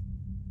feelings.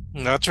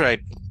 That's right.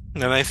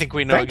 And I think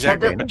we know Thank you,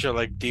 exactly Dana. what you're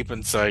like deep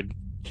inside.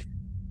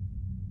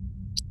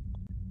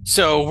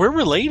 So we're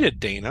related,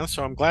 Dana.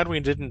 So I'm glad we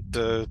didn't,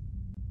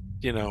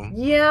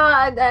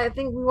 Yeah, I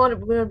think we want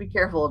to be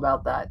careful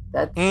about that.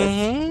 That's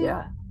Mhm.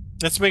 yeah.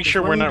 let's make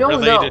sure When we're you not don't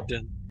related know.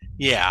 to.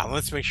 Yeah,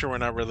 let's make sure we're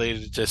not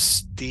related to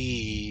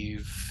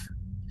Steve.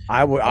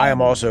 I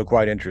am also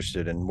quite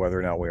interested in whether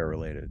or not we are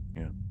related.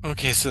 Yeah.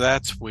 Okay, so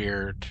that's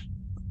weird.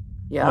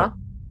 Yeah. What?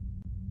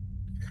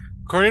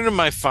 According to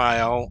my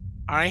file,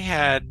 I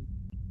had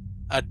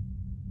a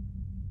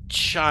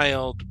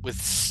child with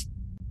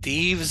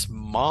Steve's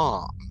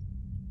mom.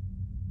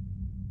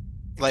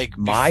 Like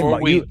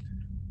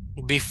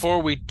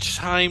before we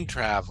time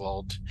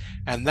traveled,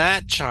 and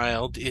that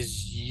child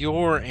is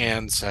your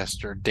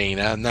ancestor,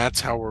 Dana, and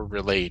that's how we're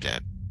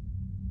related.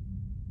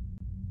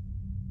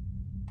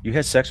 You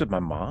had sex with my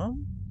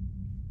mom?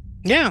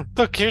 Yeah,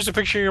 look, here's a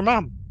picture of your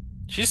mom.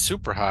 She's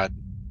super hot.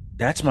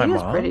 That's She my is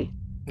mom. pretty.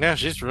 Yeah,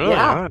 she's really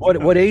Yeah.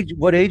 hot.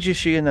 What age is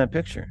she in that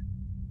picture?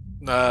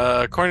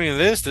 According to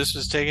this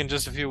was taken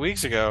just a few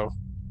weeks ago.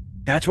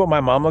 That's what my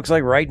mom looks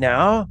like right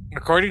now?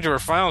 According to her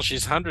file,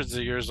 she's hundreds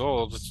of years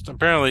old.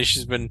 Apparently,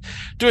 she's been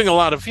doing a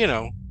lot of,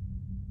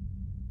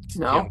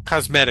 No,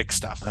 cosmetic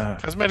stuff, Uh.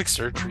 cosmetic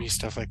surgery,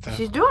 stuff like that.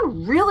 she's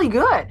doing really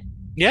good.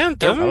 Yeah, I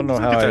don't know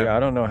I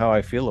don't know how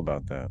I feel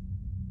about that.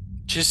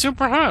 She's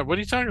super hot. What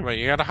are you talking about?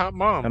 You got a hot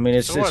mom. I mean,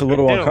 it's So it's what? a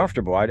little Big deal.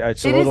 uncomfortable.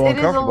 It's a It is little a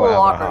uncomfortable little having a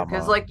awkward hot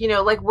because,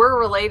 mom. like we're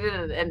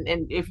related, and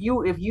if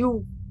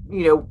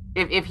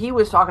he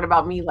was talking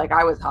about me like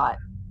I was hot,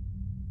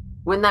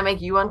 Wouldn't that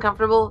make you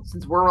uncomfortable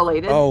since we're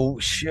related? Oh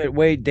shit!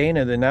 Wait,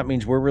 Dana. Then that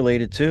means we're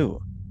related too.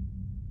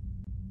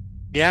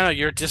 Yeah,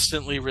 you're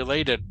distantly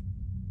related.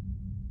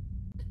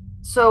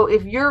 So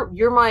if you're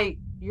my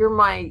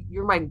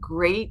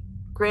great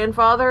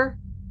grandfather.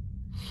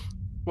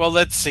 Well,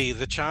 let's see.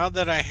 The child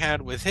that I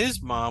had with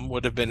his mom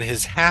would have been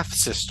his half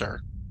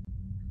sister.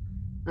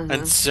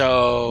 And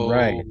so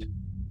Right.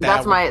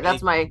 That's would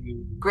that's make my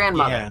you-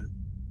 grandmother. Yeah.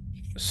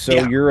 So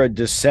Yeah. you're a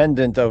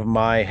descendant of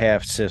my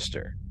half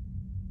sister.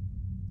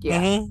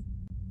 Yeah. Mhm.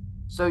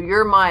 So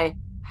you're my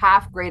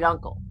half great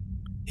uncle.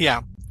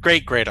 Yeah.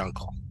 Great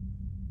uncle.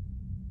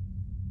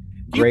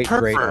 You Great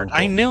pervert. uncle.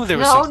 I knew there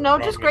was No, something no,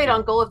 wrong just with great you.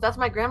 uncle. If that's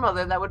my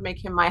grandmother, that would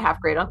make him my half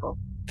great uncle.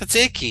 That's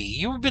icky.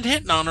 You've been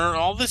hitting on her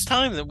all this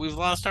time that we've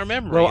lost our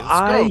memory. Well, It's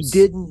I gross.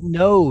 didn't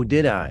know,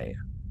 did I?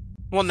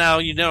 Well, now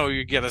you know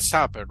you gotta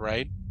stop it,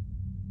 right?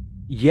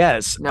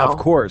 Yes, No. of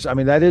course. I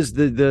mean, that is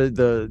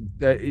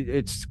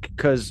it's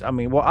because I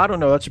mean, well, I don't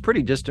know. That's a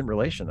pretty distant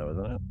relation, though,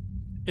 isn't it?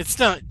 It's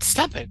not.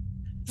 Stop it.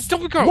 It's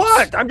don't be gross.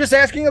 What? I'm just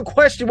asking a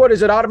question. What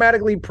is it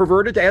automatically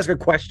perverted to ask a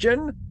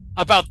question?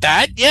 About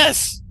that?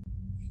 Yes.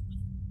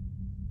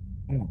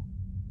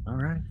 All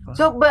right. Fine.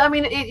 So, but I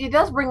mean, it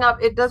does bring up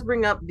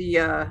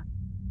the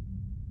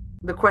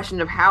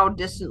question of how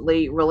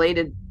distantly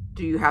related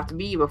do you have to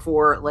be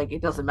before like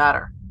it doesn't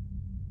matter.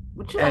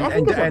 Which I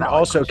think is a and valid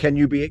also question.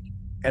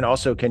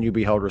 can you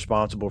be held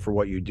responsible for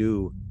what you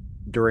do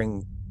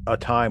during a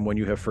time when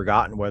you have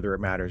forgotten whether it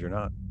matters or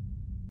not?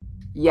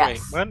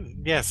 Yes, Wait, what?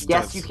 Yes. It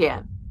yes, does. you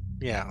can.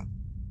 Yeah.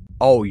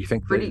 Oh, you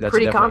think Pretty that's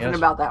pretty definitely confident yes?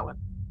 about that one.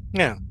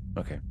 Yeah.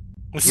 Okay.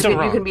 It's You still can,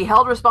 wrong. you can be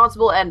held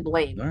responsible and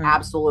blamed. All right.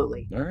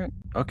 Absolutely. All right.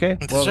 Okay.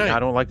 That's Well, right. I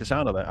don't like the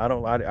sound of that.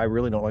 I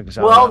really don't like the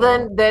sound. Well, of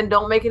that. then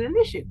don't make it an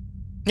issue.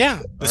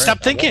 Yeah. All Stop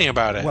right, I thinking won't.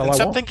 about it. Well, And I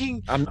stop won't.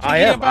 thinking. I thinking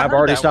have. about I've her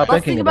already that stopped way.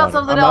 Let's thinking think about about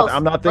it. something else.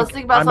 I'm not Let's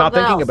think about I'm not something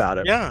thinking else. about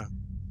it. Yeah.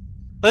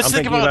 Let's I'm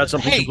think thinking about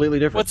something hey, completely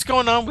different. what's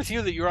going on with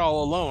you that you're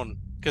all alone?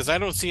 Because I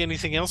don't see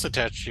anything else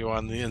attached to you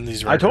in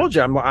these I records. told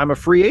you I'm a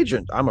free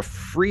agent. I'm a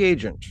free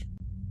agent.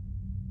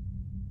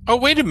 Oh,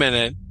 wait a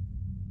minute.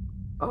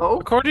 Oh,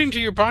 According to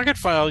your pocket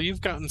file, you've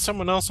gotten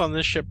someone else on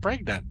this ship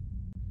pregnant.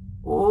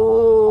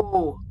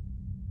 oh.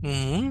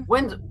 Mm-hmm.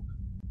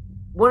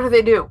 What do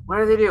they do? What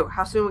do they do?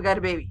 How soon we got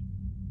a baby?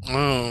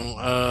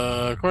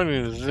 Oh,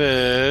 according to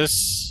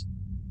this,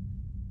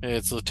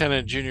 it's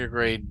Lieutenant Junior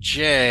Grade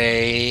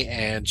J,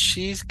 and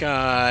she's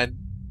got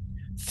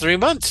 3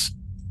 months.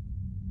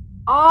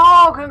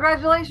 Oh,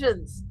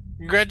 congratulations!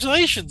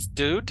 Congratulations,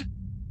 dude.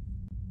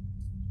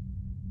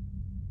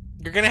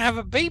 You're gonna have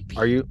a baby.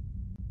 Are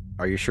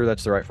you sure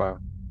that's the right file?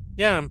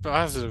 Yeah, I'm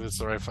positive it's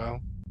the right file.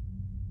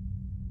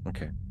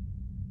 Okay.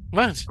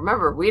 What?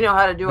 Remember, we know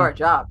how to do our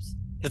jobs.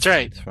 That's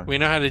right. It's fine. We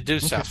know how to do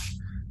stuff.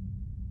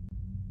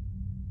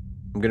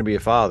 I'm going to be a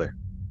father.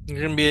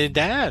 You're gonna be a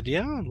dad.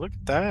 Yeah, look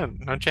at that.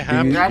 Aren't you Do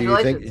happy? you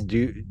think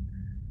Congratulations.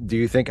 do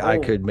you think I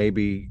Oh. could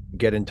maybe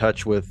get in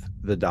touch with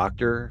the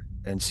doctor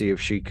and see if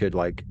she could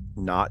like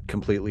not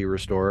completely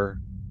restore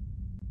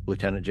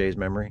Lieutenant J's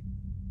memory?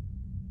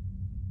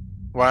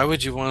 Why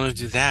would you want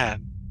to do that?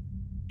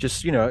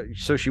 Just,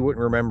 so she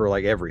wouldn't remember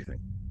like everything.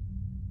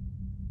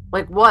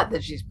 Like what?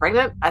 That she's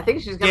pregnant? I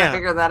think she's gonna Yeah.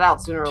 figure that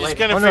out sooner or She's later.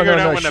 gonna Oh, figure it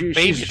out when a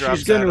baby she's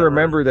drops going out to of her.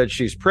 remember that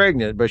she's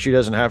pregnant, but she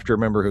doesn't have to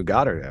remember who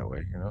got her that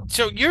way,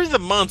 So you're the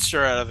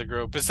monster out of the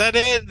group. Is that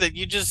it? That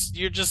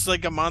you're just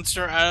like a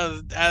monster out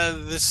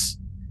of this?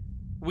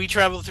 We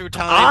travel through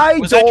time. I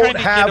Was I trying don't to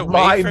get have away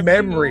my from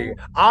memory. you?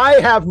 I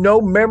have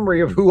no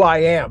memory of who I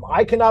am.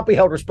 I cannot be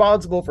held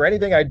responsible for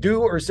anything I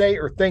do or say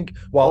or think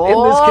while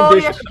in this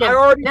condition. Yes, you can. I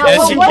already Now, Yes,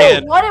 told you what, you.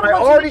 can. what if I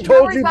once already you get your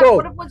told memories you back, both.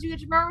 What if once you get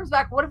your memories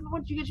back? What if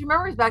once you get your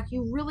memories back,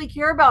 you really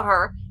care about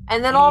her,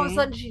 and then all of a Mhm.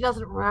 sudden she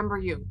doesn't remember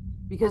you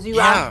because you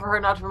Yeah. asked for her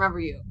not to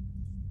remember you?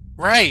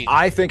 Right.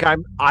 I think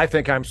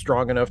I'm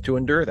strong enough to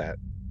endure that.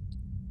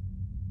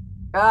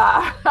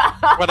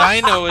 What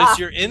I know is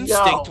your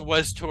instinct No.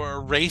 was to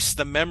erase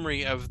the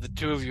memory of the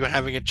two of you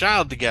having a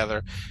child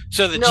together,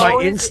 so that No,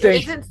 My his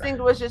instinct-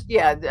 instinct was just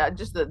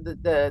just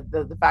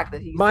the fact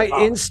that he's My the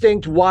father.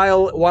 instinct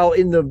while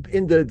in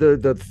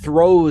the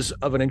throes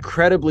of an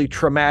incredibly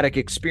traumatic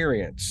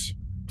experience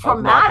of not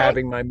Traumatic?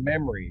 having my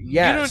memory. you don't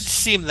Yes.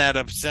 seem that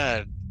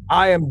upset.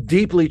 I am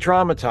deeply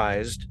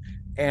traumatized,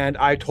 and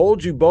I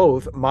told you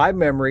both my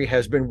memory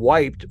has been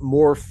wiped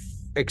more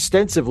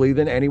extensively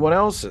than anyone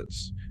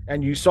else's.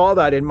 And you saw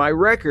that in my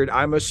record.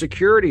 I'm a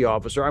security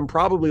officer. I'm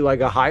probably like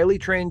a highly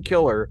trained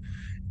killer,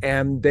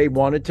 and they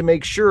wanted to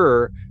make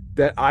sure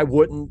that I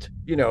wouldn't,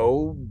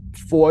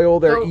 foil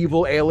their So-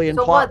 evil alien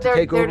so plot what, to they're-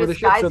 take they're over the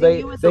ship. So disguising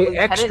you as a they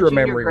lieutenant extra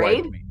junior memory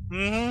grade? wiped me.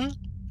 Mm-hmm.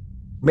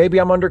 Maybe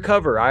I'm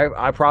undercover.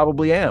 I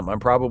probably am. I'm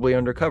probably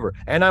undercover,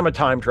 and I'm a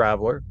time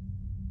traveler.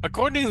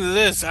 According to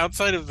this,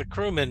 outside of the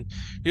crewman,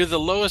 you're the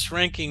lowest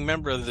ranking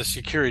member of the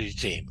security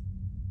team.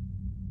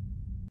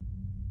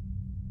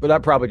 But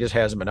that probably just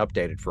hasn't been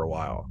updated for a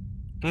while.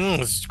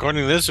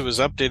 According to this, it was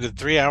updated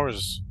 3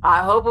 hours.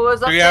 I hope it was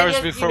 3 updated, hours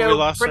before we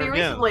lost pretty her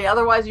again. recently.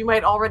 Otherwise, you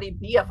might already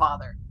be a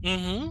father.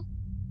 Mm-hmm.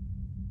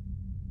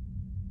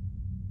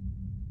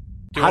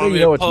 How do you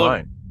know it's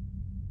mine?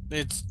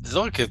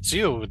 It's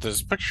you with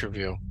this picture of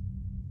you.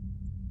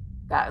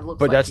 That looks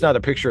But like that's you. not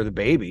a picture of the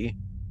baby.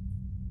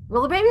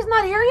 Well, the baby's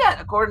not here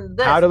yet, according to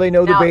this. How do they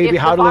know the Now, baby? if the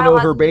How do they file know her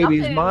hasn't been baby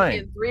is updated mine?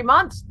 in 3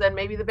 months, then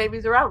maybe the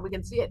baby's around. We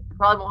can see it.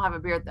 Probably won't have a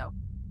beard though.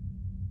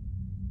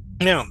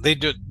 Yeah, they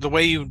do the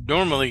way you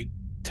normally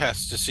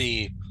test to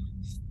see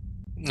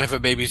if a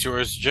baby's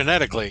yours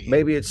genetically.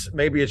 Maybe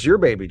it's your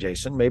baby,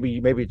 Jason. Maybe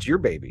it's your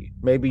baby.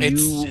 Maybe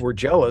It's you were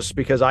jealous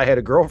because I had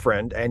a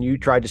girlfriend and you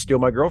tried to steal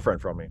my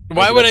girlfriend from me.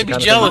 Why Maybe would that's I the be kind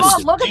of thing you Come jealous? on,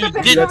 would look do. at the You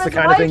picture Maybe did. of that's the his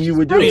kind of wife. thing you She's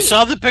would do. pretty. You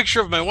saw the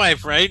picture of my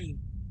wife, right?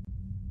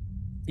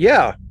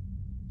 Yeah.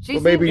 She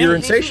Well, maybe seems, you're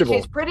she seems- insatiable.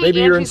 She's pretty, Maybe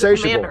and you're she's a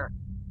insatiable.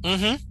 commander.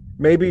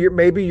 Mm-hmm.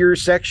 Maybe your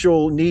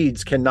sexual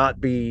needs cannot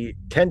be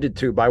tended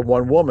to by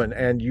one woman,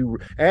 and you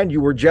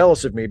were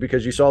jealous of me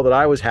because you saw that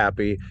I was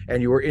happy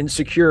and you were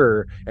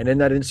insecure, and in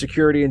that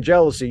insecurity and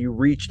jealousy you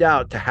reached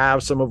out to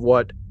have some of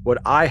what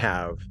I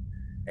have,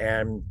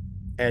 and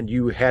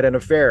you had an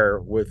affair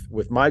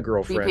with my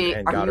girlfriend BP,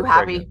 and are got you her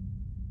happy? pregnant.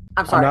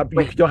 I'm I'm sorry. not. You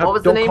Wait, what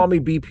was the don't name? call me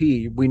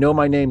BP. We know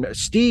my name,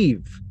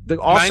 Steve. The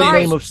My awesome name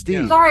name is of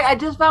Steve. Sorry, I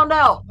just found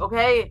out.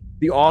 Okay,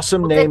 The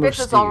awesome once they name of fix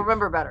this, I'll Steve.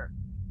 remember better.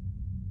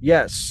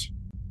 Yes.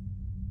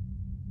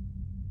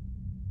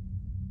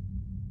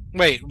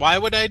 Wait, why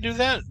would I do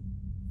that?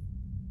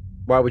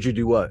 Why would you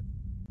do what?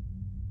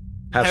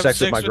 Have Have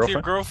sex with my sex with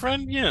your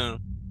girlfriend? girlfriend? Yeah.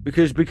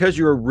 Because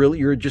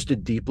you're just a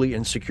deeply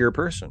insecure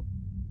person.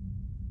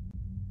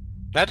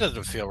 That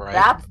doesn't feel right.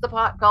 That's the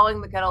pot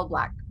calling the kettle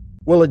black.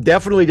 Well, it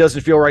definitely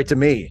doesn't feel right to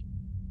me.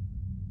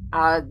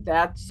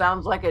 That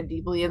sounds like a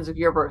deeply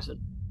insecure person.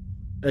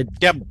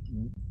 Yep.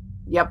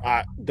 Yep.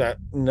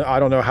 I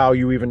don't know how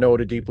you even know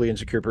what a deeply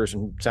insecure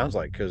person sounds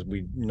like, because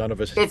none of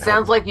us. It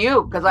sounds like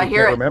you, because I We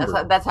hear can't it.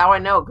 remember. That's how I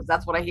know, because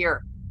that's what I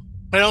hear.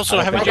 And also,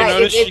 I don't haven't think you Like,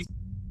 noticed it's-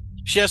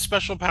 she has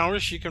special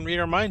powers? She can read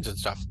our minds and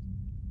stuff.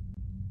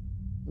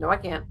 No, I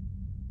can't.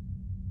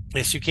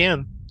 Yes, you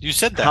can. You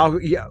said that. How?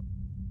 Yeah.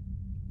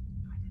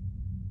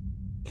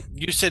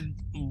 You said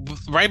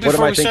right What am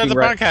before I we started the thinking,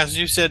 right? podcast.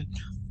 You said,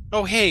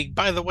 "Oh, hey,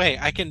 by the way,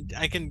 I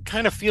can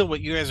kind of feel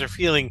what you guys are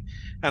feeling,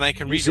 and I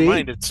can You read your see?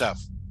 mind and stuff."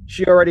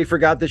 She already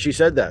forgot that she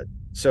said that.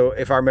 So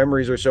if our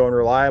memories are so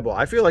unreliable,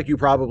 I feel like you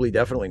probably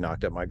definitely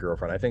knocked up my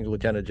girlfriend. I think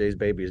Lieutenant Jay's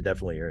baby is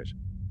definitely yours.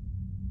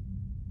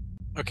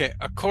 Okay,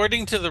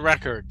 according to the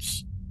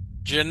records,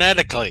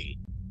 genetically,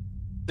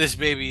 this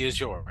baby is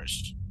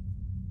yours.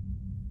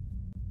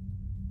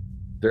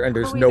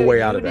 There's no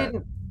way out of that.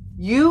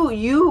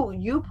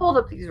 You pulled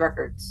up these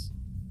records.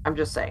 I'm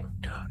just saying.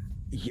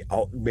 Yeah,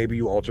 maybe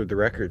you altered the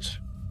records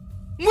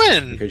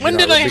When? because When you're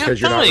did not, I have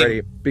because you're time? not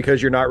ready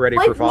because you're not ready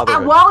Like for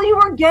fatherhood. while you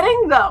were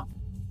getting them.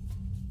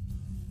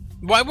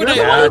 Why would You're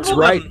I the one who That's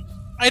Google right. them?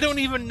 I don't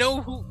even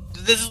know who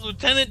this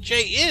Lieutenant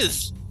J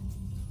is.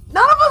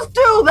 None of us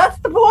do. That's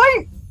the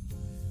point.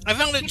 I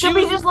found It it should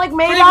be just like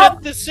made right up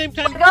at the same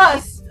time. like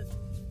us.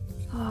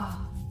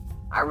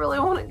 I really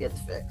want to get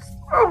fixed.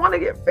 I want to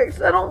get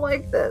fixed. I don't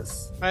like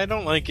this. I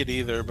don't like it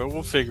either, but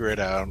we'll figure it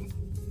out. No,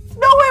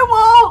 we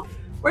won't.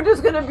 We're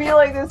just gonna be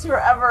like this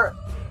forever,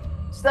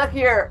 stuck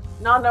here,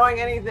 not knowing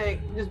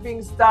anything, just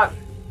being stuck.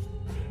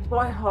 Boy,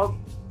 I hope.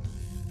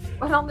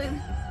 Why don't they?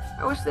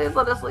 I wish they'd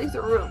let us leave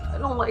the room. I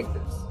don't like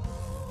this.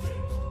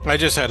 I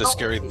just had a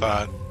scary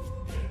thought.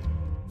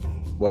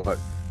 What?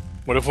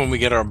 What if when we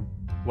get all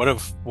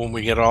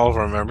of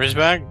our memories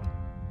back,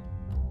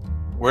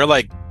 we're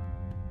like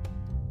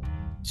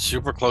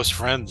super close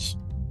friends?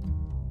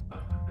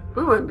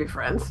 We wouldn't be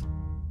friends.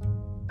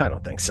 I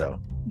don't think so.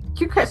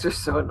 You guys are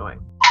so annoying.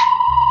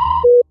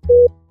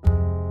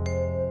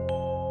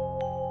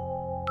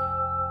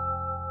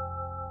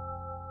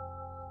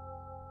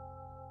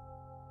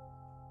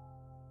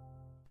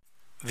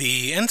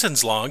 The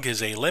Ensign's Log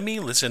is a Lemmy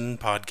Listen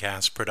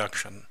podcast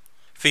production,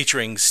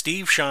 featuring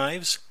Steve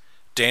Shives,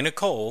 Dana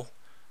Cole,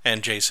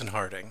 and Jason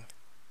Harding.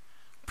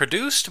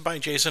 Produced by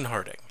Jason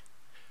Harding.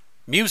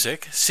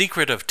 Music,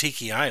 Secret of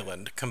Tiki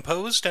Island,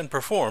 composed and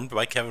performed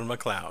by Kevin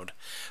MacLeod.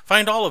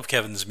 Find all of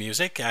Kevin's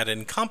music at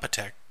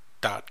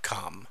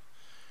incompetech.com.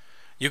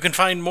 You can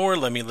find more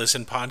Lemmy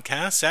Listen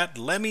podcasts at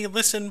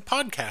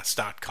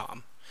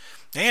lemmylistenpodcast.com.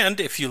 And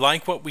if you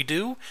like what we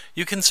do,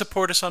 you can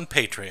support us on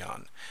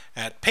Patreon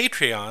at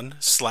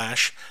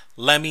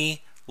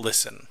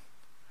patreon.com/lemmylisten.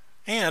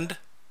 And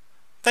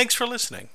thanks for listening.